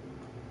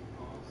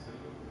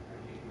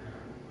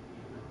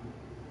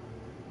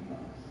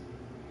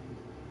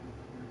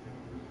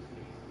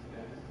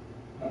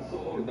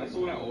fun. That's the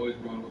one I always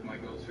run with my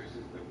ghost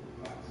faces, the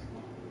classic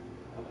one.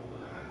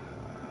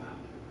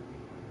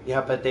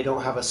 Yeah, but they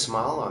don't have a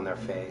smile on their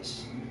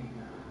face.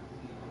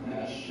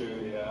 That's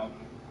true, yeah.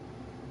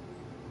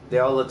 They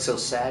all look so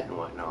sad and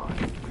whatnot.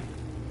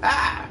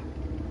 Ah!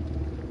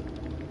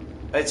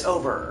 It's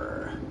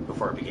over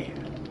before it began.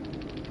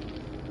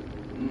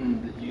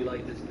 Did you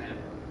like this map?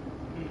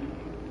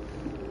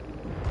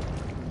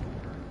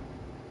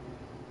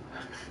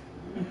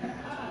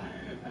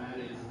 That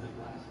is the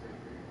blast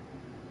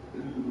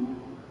breaker. Ooh.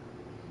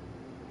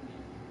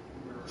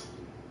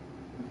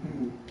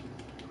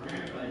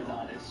 Grandpa's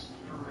on his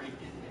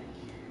freaking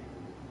adventure.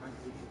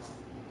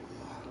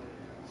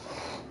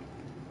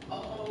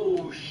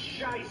 Oh,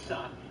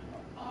 scheisse!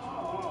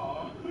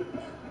 Oh!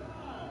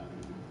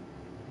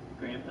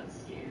 Grandpa's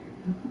scared.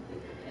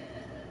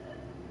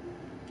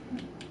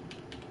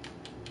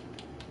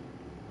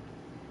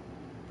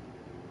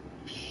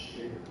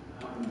 Shit.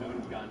 I would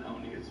have gotten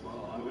Oni as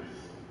well. I would have.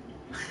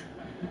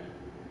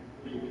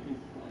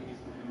 He's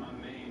playing my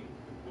main.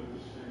 Oh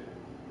shit.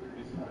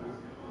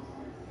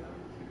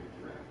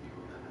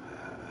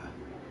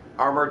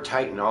 Armored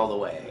Titan all the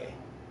way.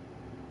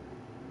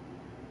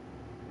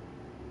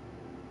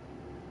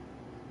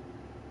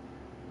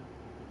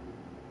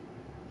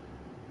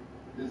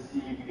 Let's see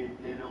if you can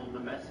diddle the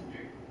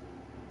messenger.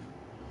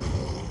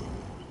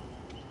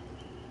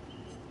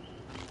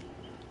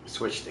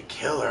 Switch to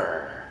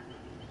killer.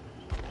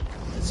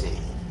 Let's see.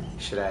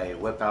 Should I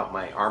whip out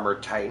my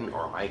Armored Titan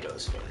or my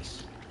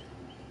Ghostface?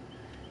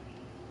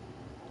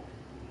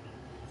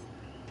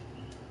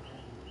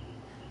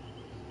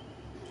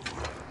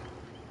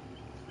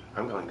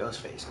 I'm going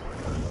Ghostface.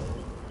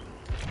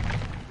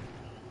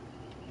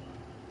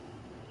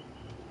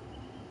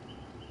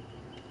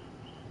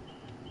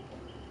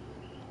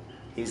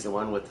 He's the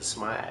one with the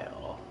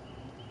smile.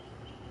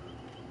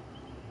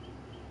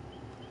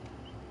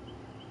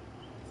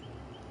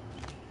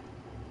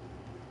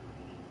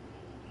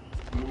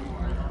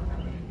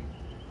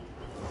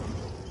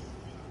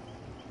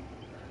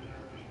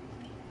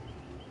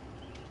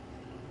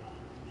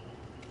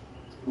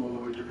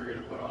 forget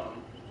to put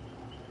on.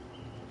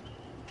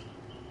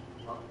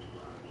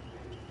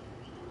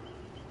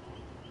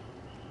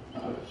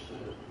 Oh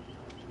shit.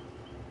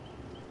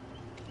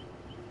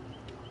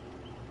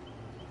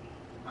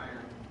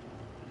 Iron.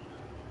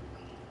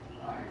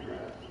 Iron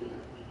grass,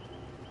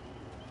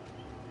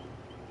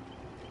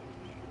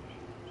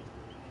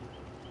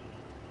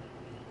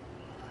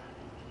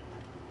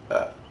 yeah.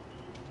 Uh,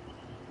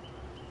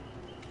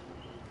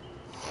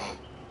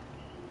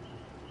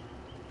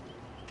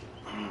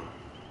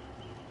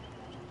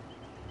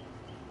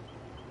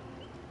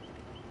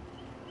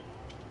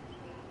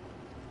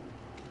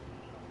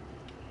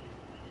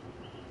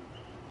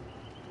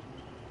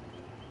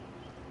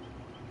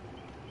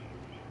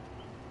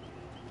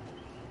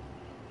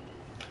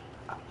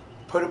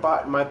 Put a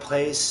bot in my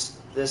place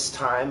this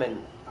time,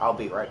 and I'll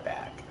be right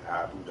back.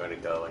 I'm going to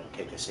go and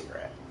take a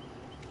cigarette.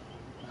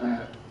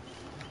 Alright.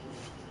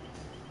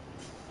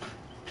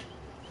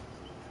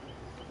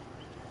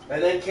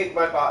 And then kick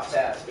my bot's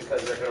ass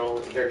because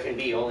there can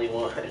be only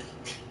one.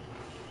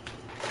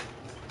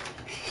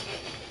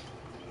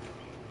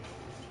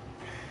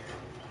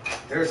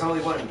 There's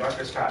only one,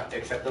 Dr. Scott.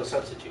 Accept no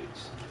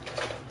substitutes.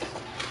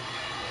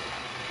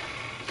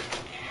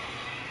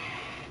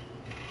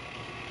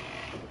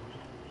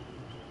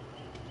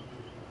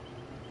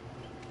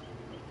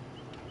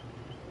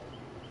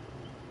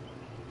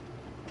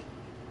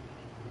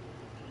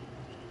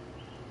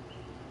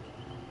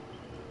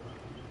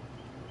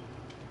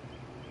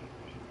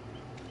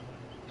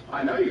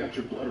 I know you got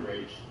your blood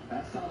rage.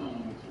 That's not always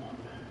one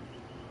thing.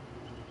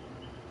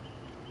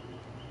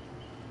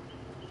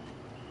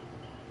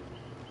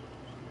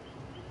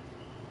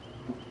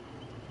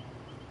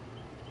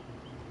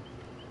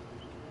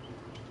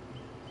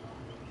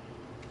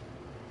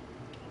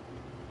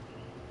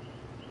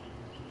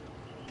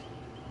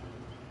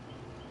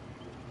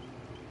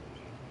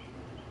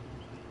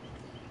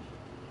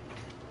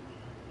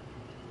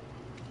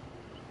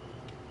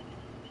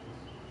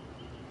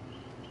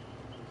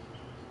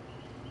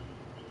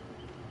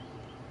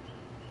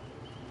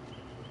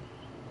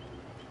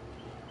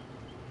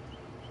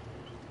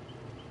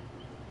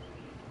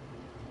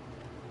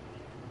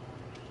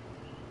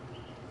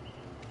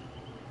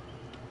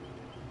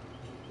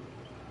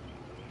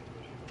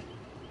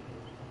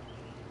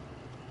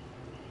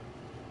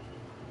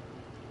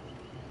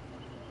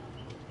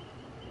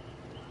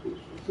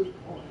 Good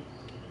point.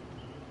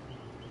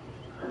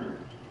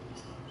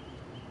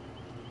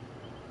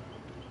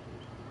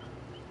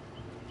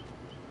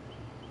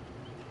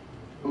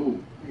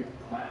 Ooh, you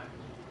got clapped.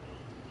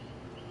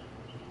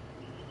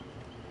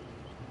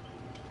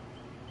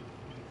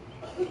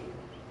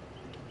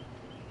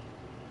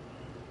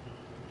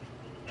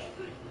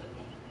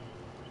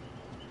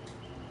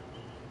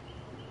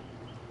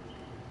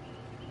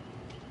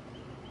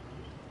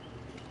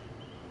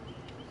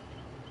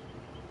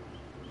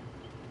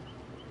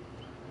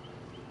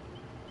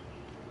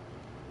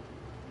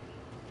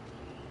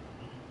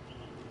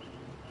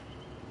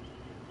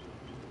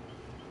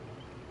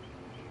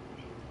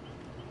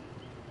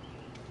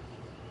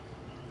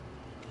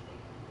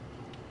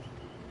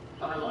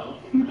 Hello.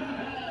 He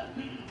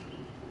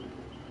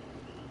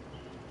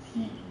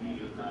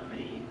knew that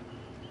name.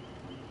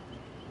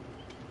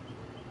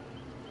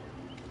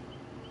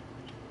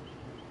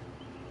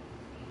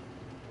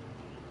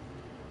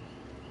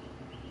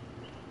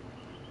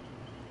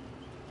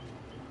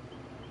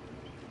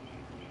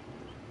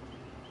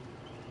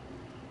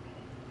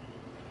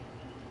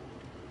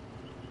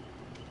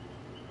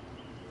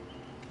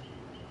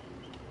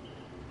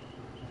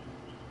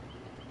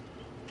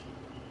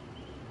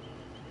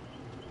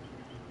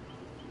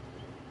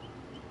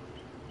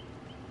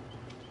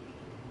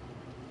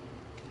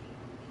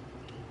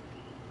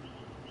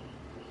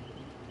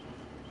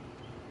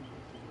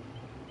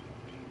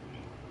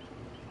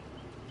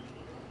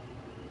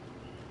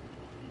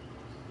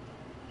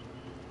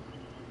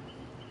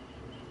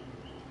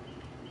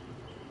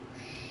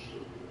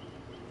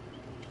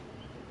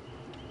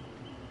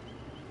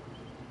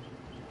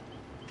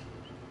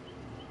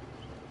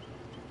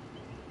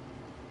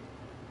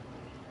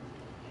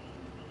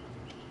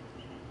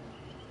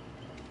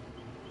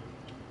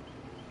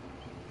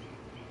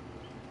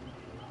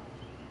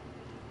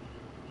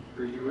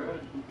 Where you at?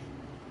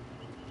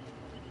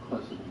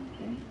 Closer than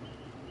you think.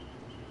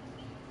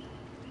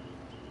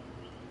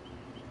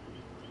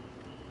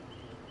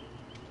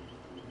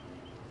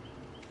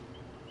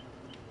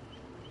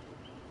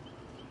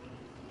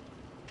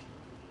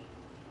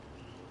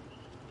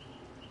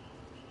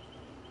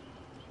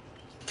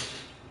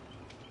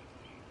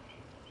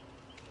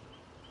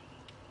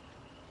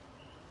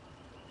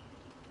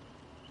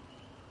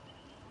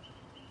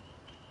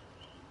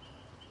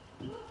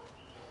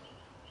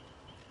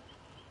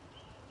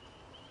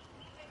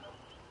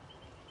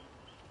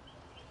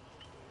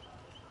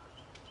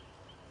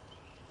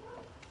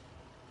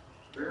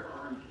 Where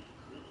are you?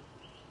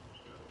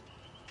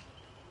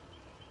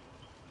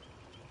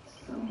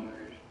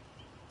 Somewhere.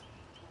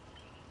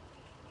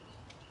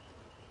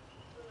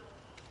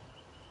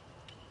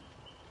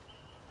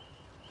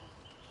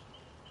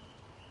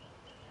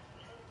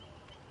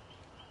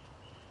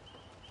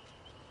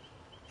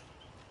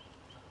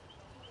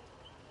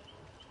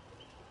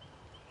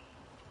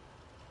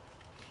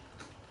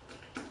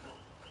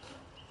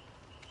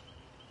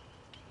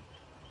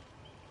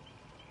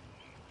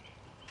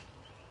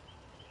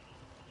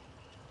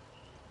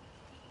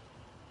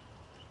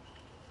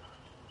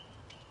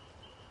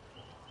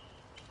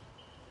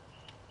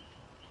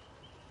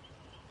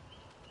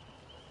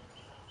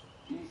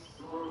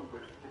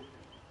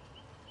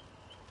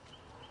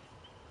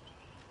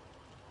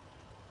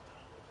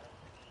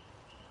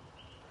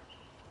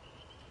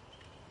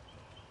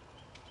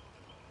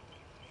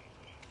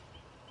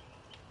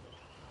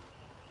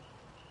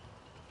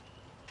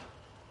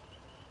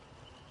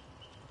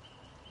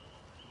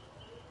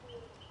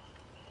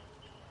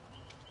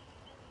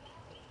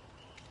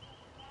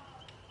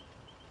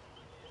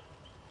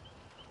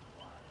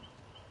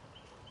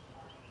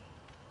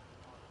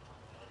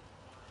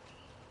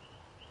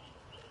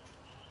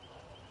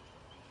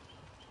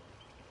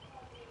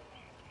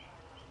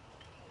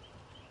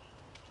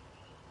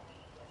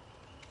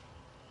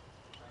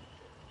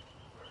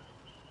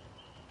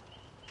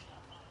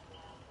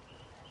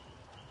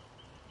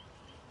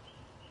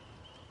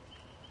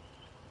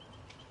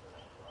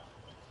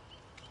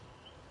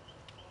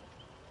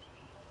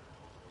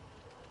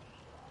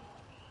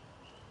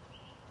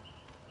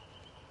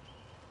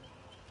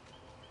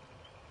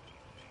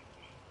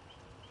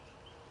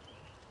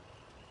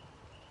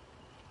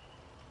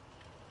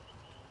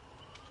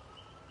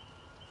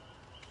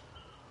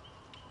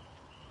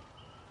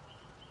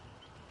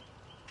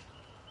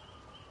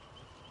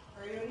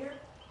 Are you in here?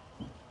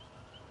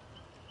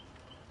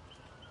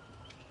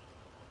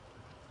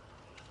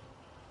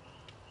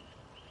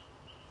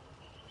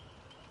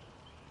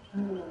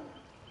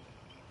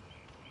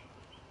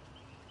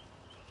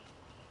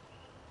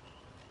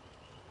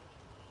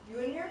 You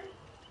in here?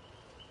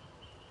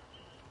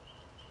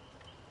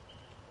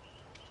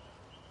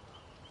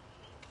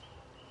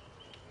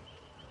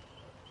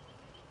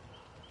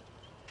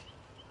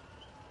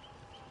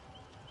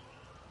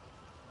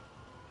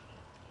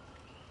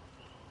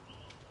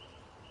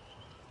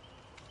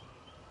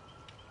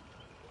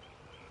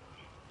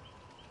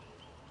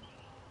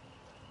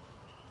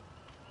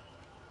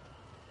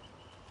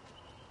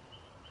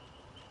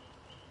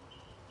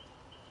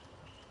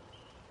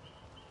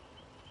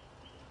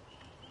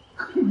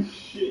 Oh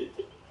shit.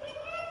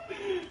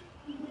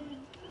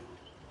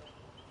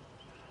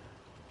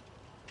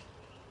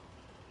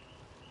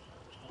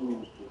 Oh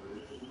boy,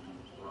 this is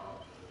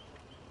rough.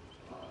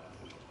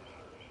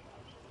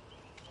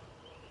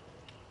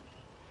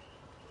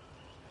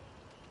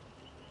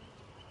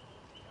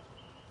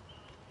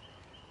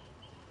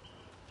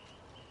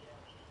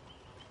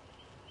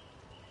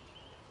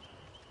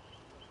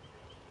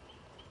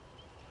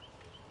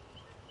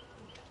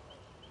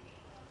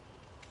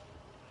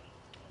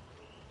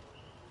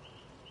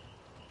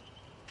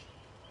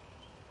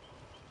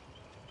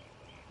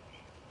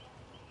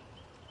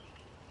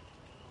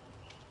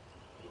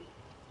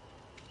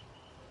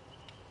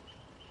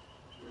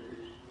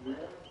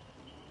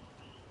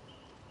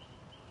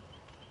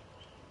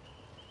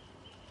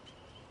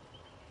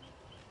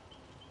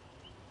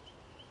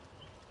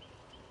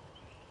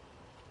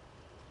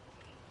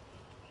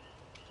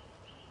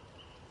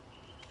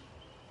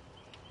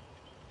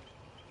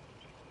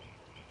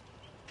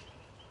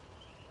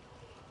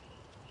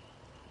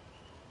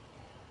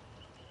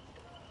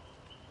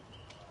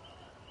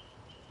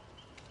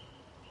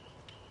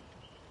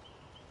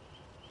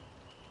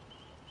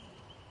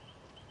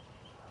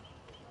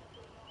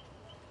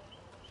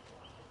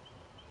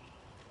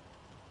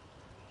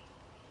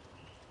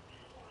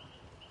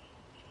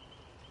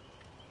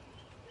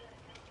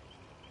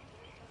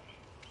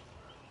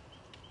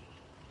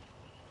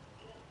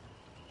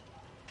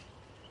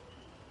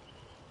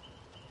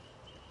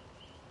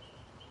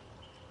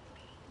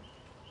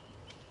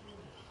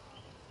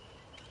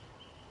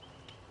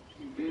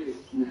 This.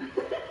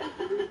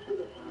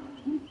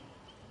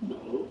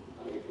 No,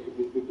 I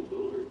visited the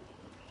Lord.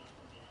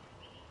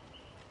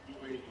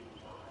 Wait.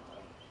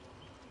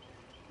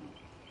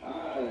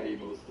 I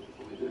most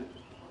definitely did.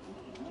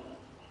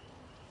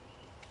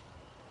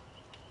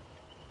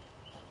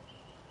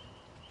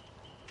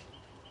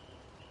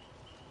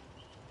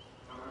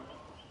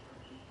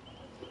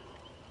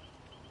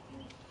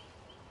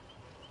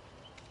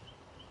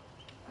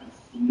 I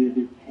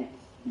slithered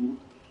past you.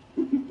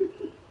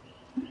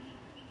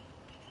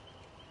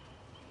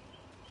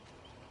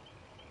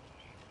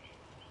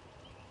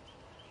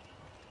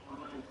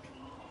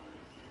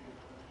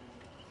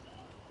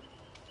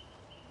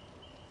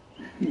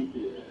 Yeah.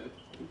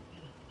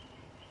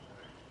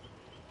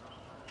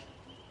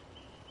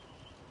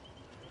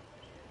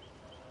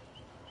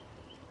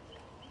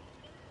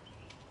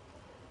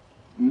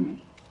 Mm-hmm.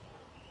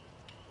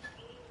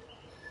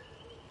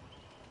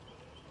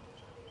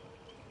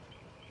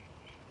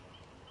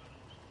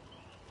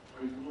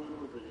 Are you going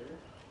over there?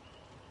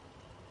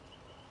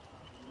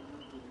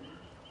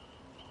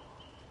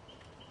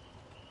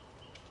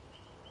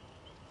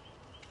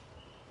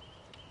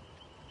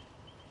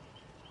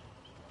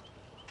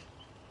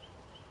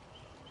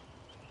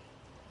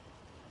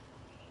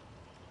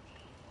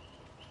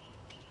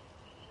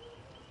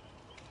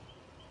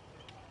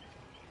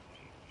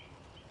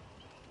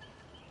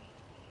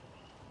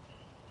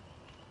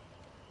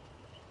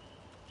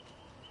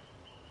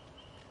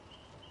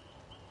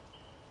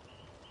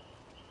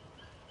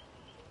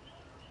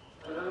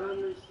 I don't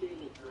understand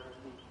it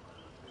correctly.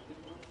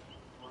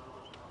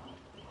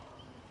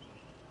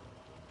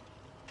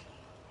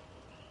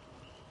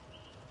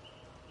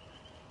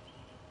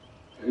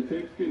 It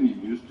takes getting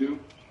used to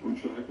when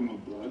tracking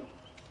with blood,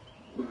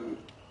 but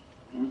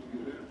once you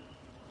get it,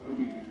 it'll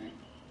be easy.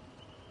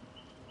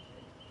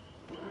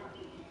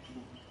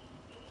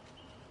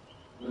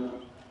 Yeah.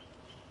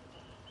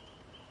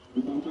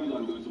 But sometimes I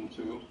lose them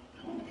too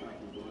when I'm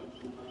tracking blood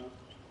sometimes.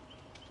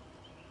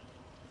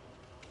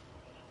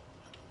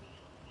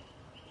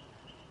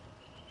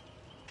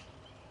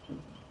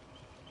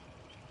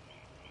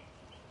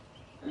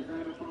 I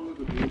gotta follow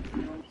the blood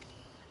trails.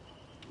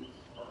 It's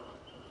hard.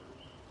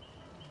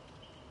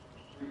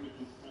 Maybe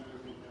this time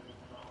I think that's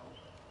a problem.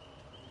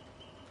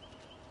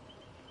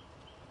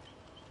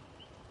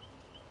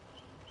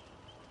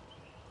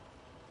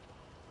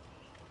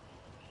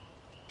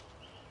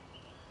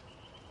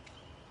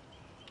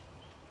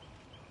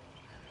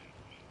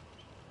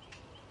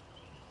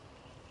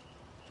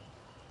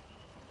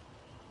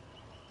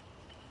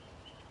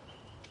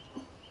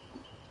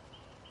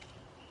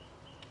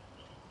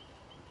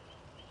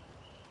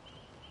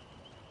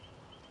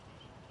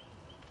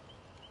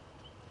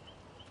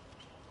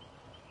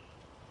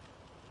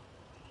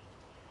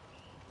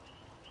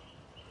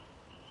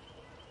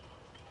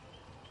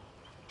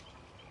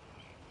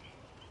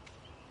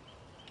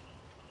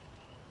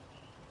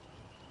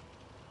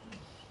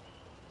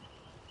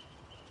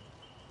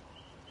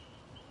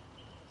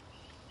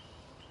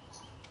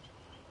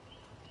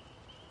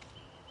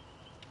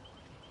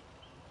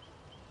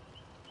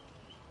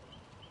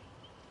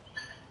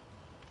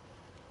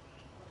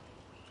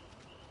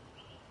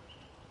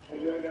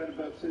 Have you got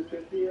about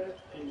 250 yet?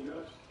 Any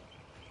dust?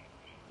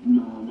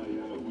 No, not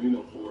yet. We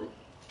know for it.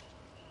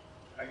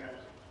 I got you.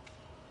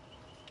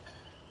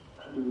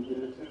 Can we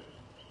get it too?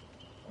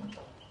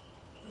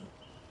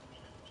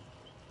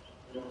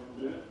 You want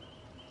to do it?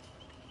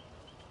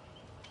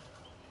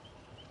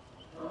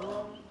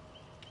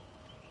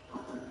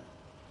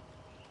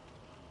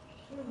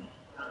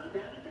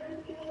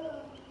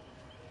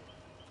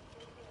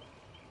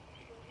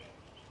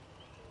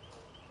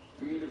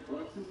 I mean, it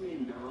fluxes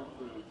me down,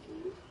 but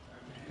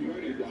you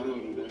already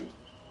downloaded it.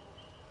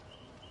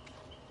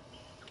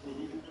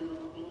 You can turn it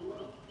up a little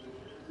up.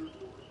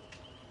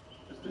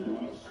 You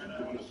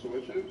want to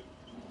switch it?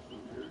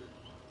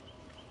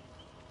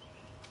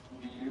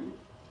 Do you?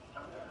 I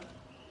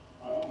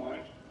don't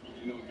mind.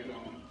 You know, get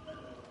on.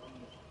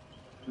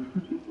 I'm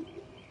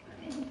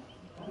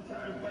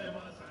trying to play a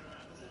monster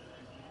around this.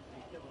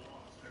 Kill a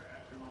monster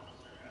after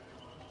monster after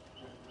monster.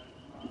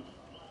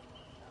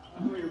 I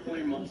thought you were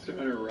playing Monster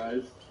Hunter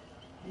Rise.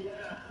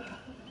 Yeah.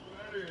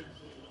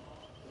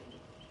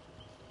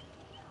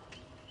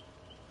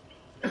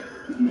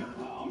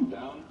 I'm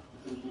down.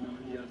 Since you know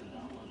he has a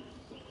download,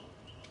 so.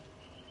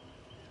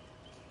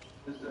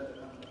 Is that?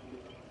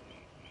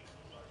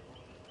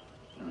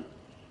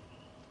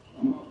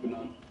 I'm hopping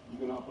on. You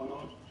gonna hop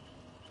on?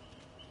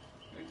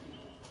 Thank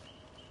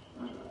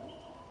you.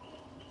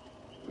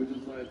 We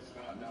just let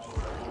Scott know.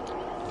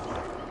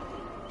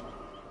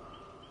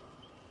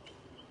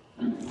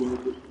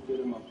 Get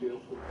him a feel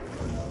for it.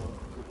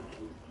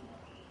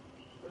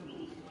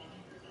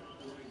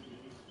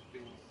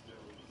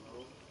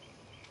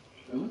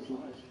 That looks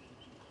nice.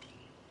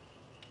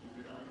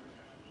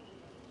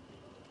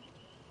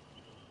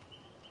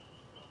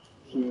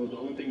 So the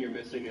only thing you're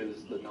missing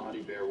is the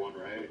Naughty Bear one,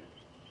 right?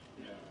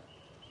 Yeah.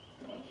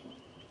 Gotcha.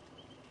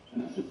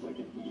 And that's just like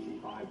an easy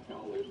 $5, right?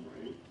 You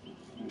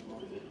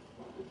ordered it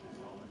about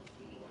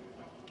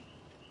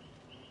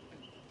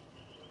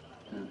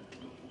 $10. Yeah.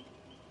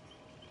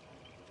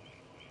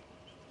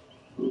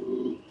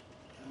 Ooh.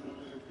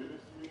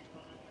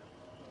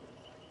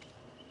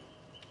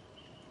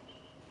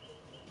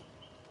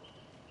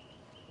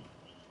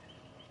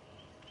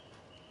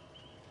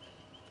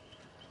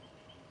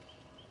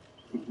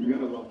 You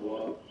gotta level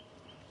up,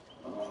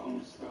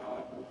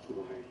 Scott, up to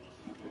like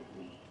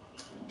 250.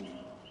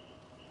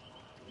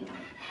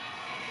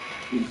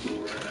 He's where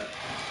we're at.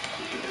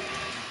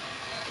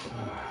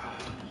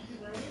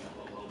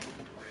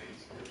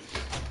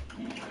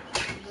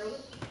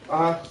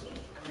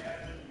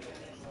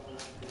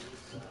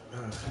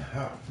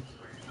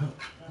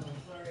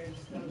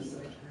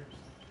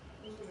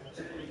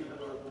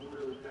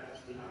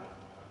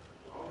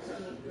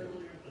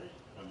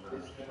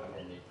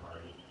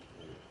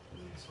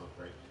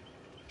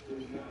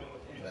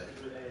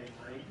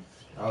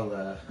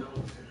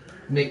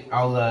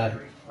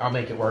 I'll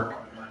make it work.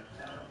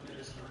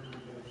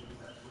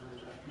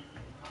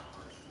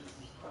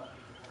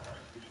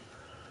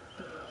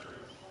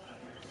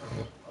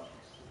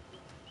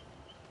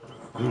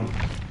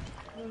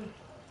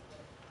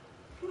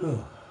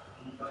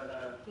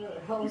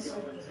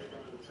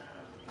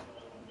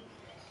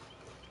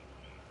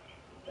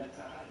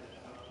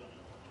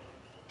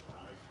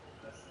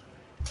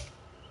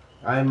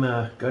 I'm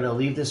gonna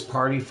leave this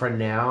party for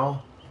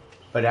now,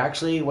 but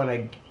actually, when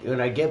I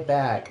get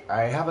back,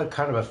 I have a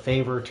kind of a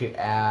favor to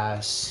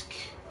ask.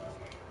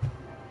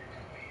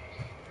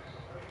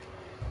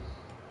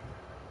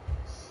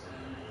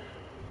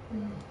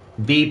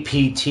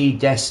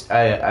 BPT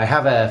I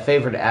have a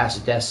favor to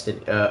ask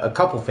Destiny, a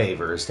couple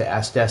favors to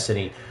ask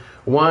Destiny.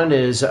 One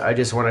is I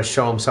just want to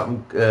show him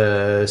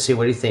something, see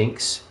what he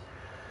thinks,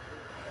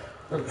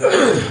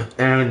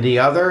 and the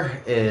other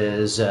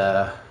is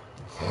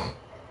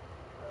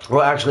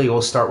well, actually,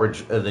 we'll start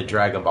with the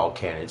Dragon Ball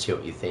canon, see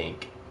what you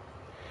think,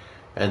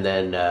 and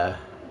then.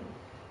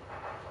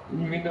 You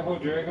mean the whole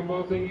Dragon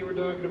Ball thing you were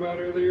talking about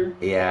earlier?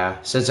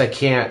 Yeah, since I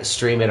can't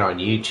stream it on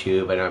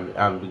YouTube,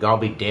 and I'll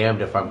be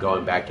damned if I'm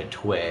going back to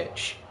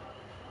Twitch.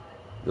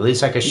 At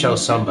least I could show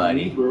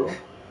somebody.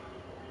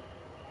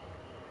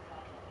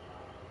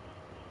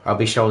 I'll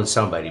be showing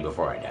somebody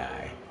before I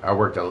die. I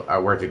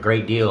worked a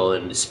great deal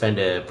and spent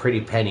a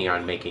pretty penny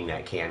on making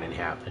that canon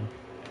happen.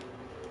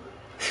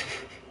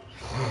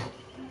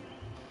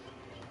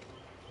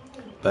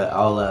 But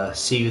I'll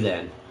see you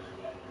then.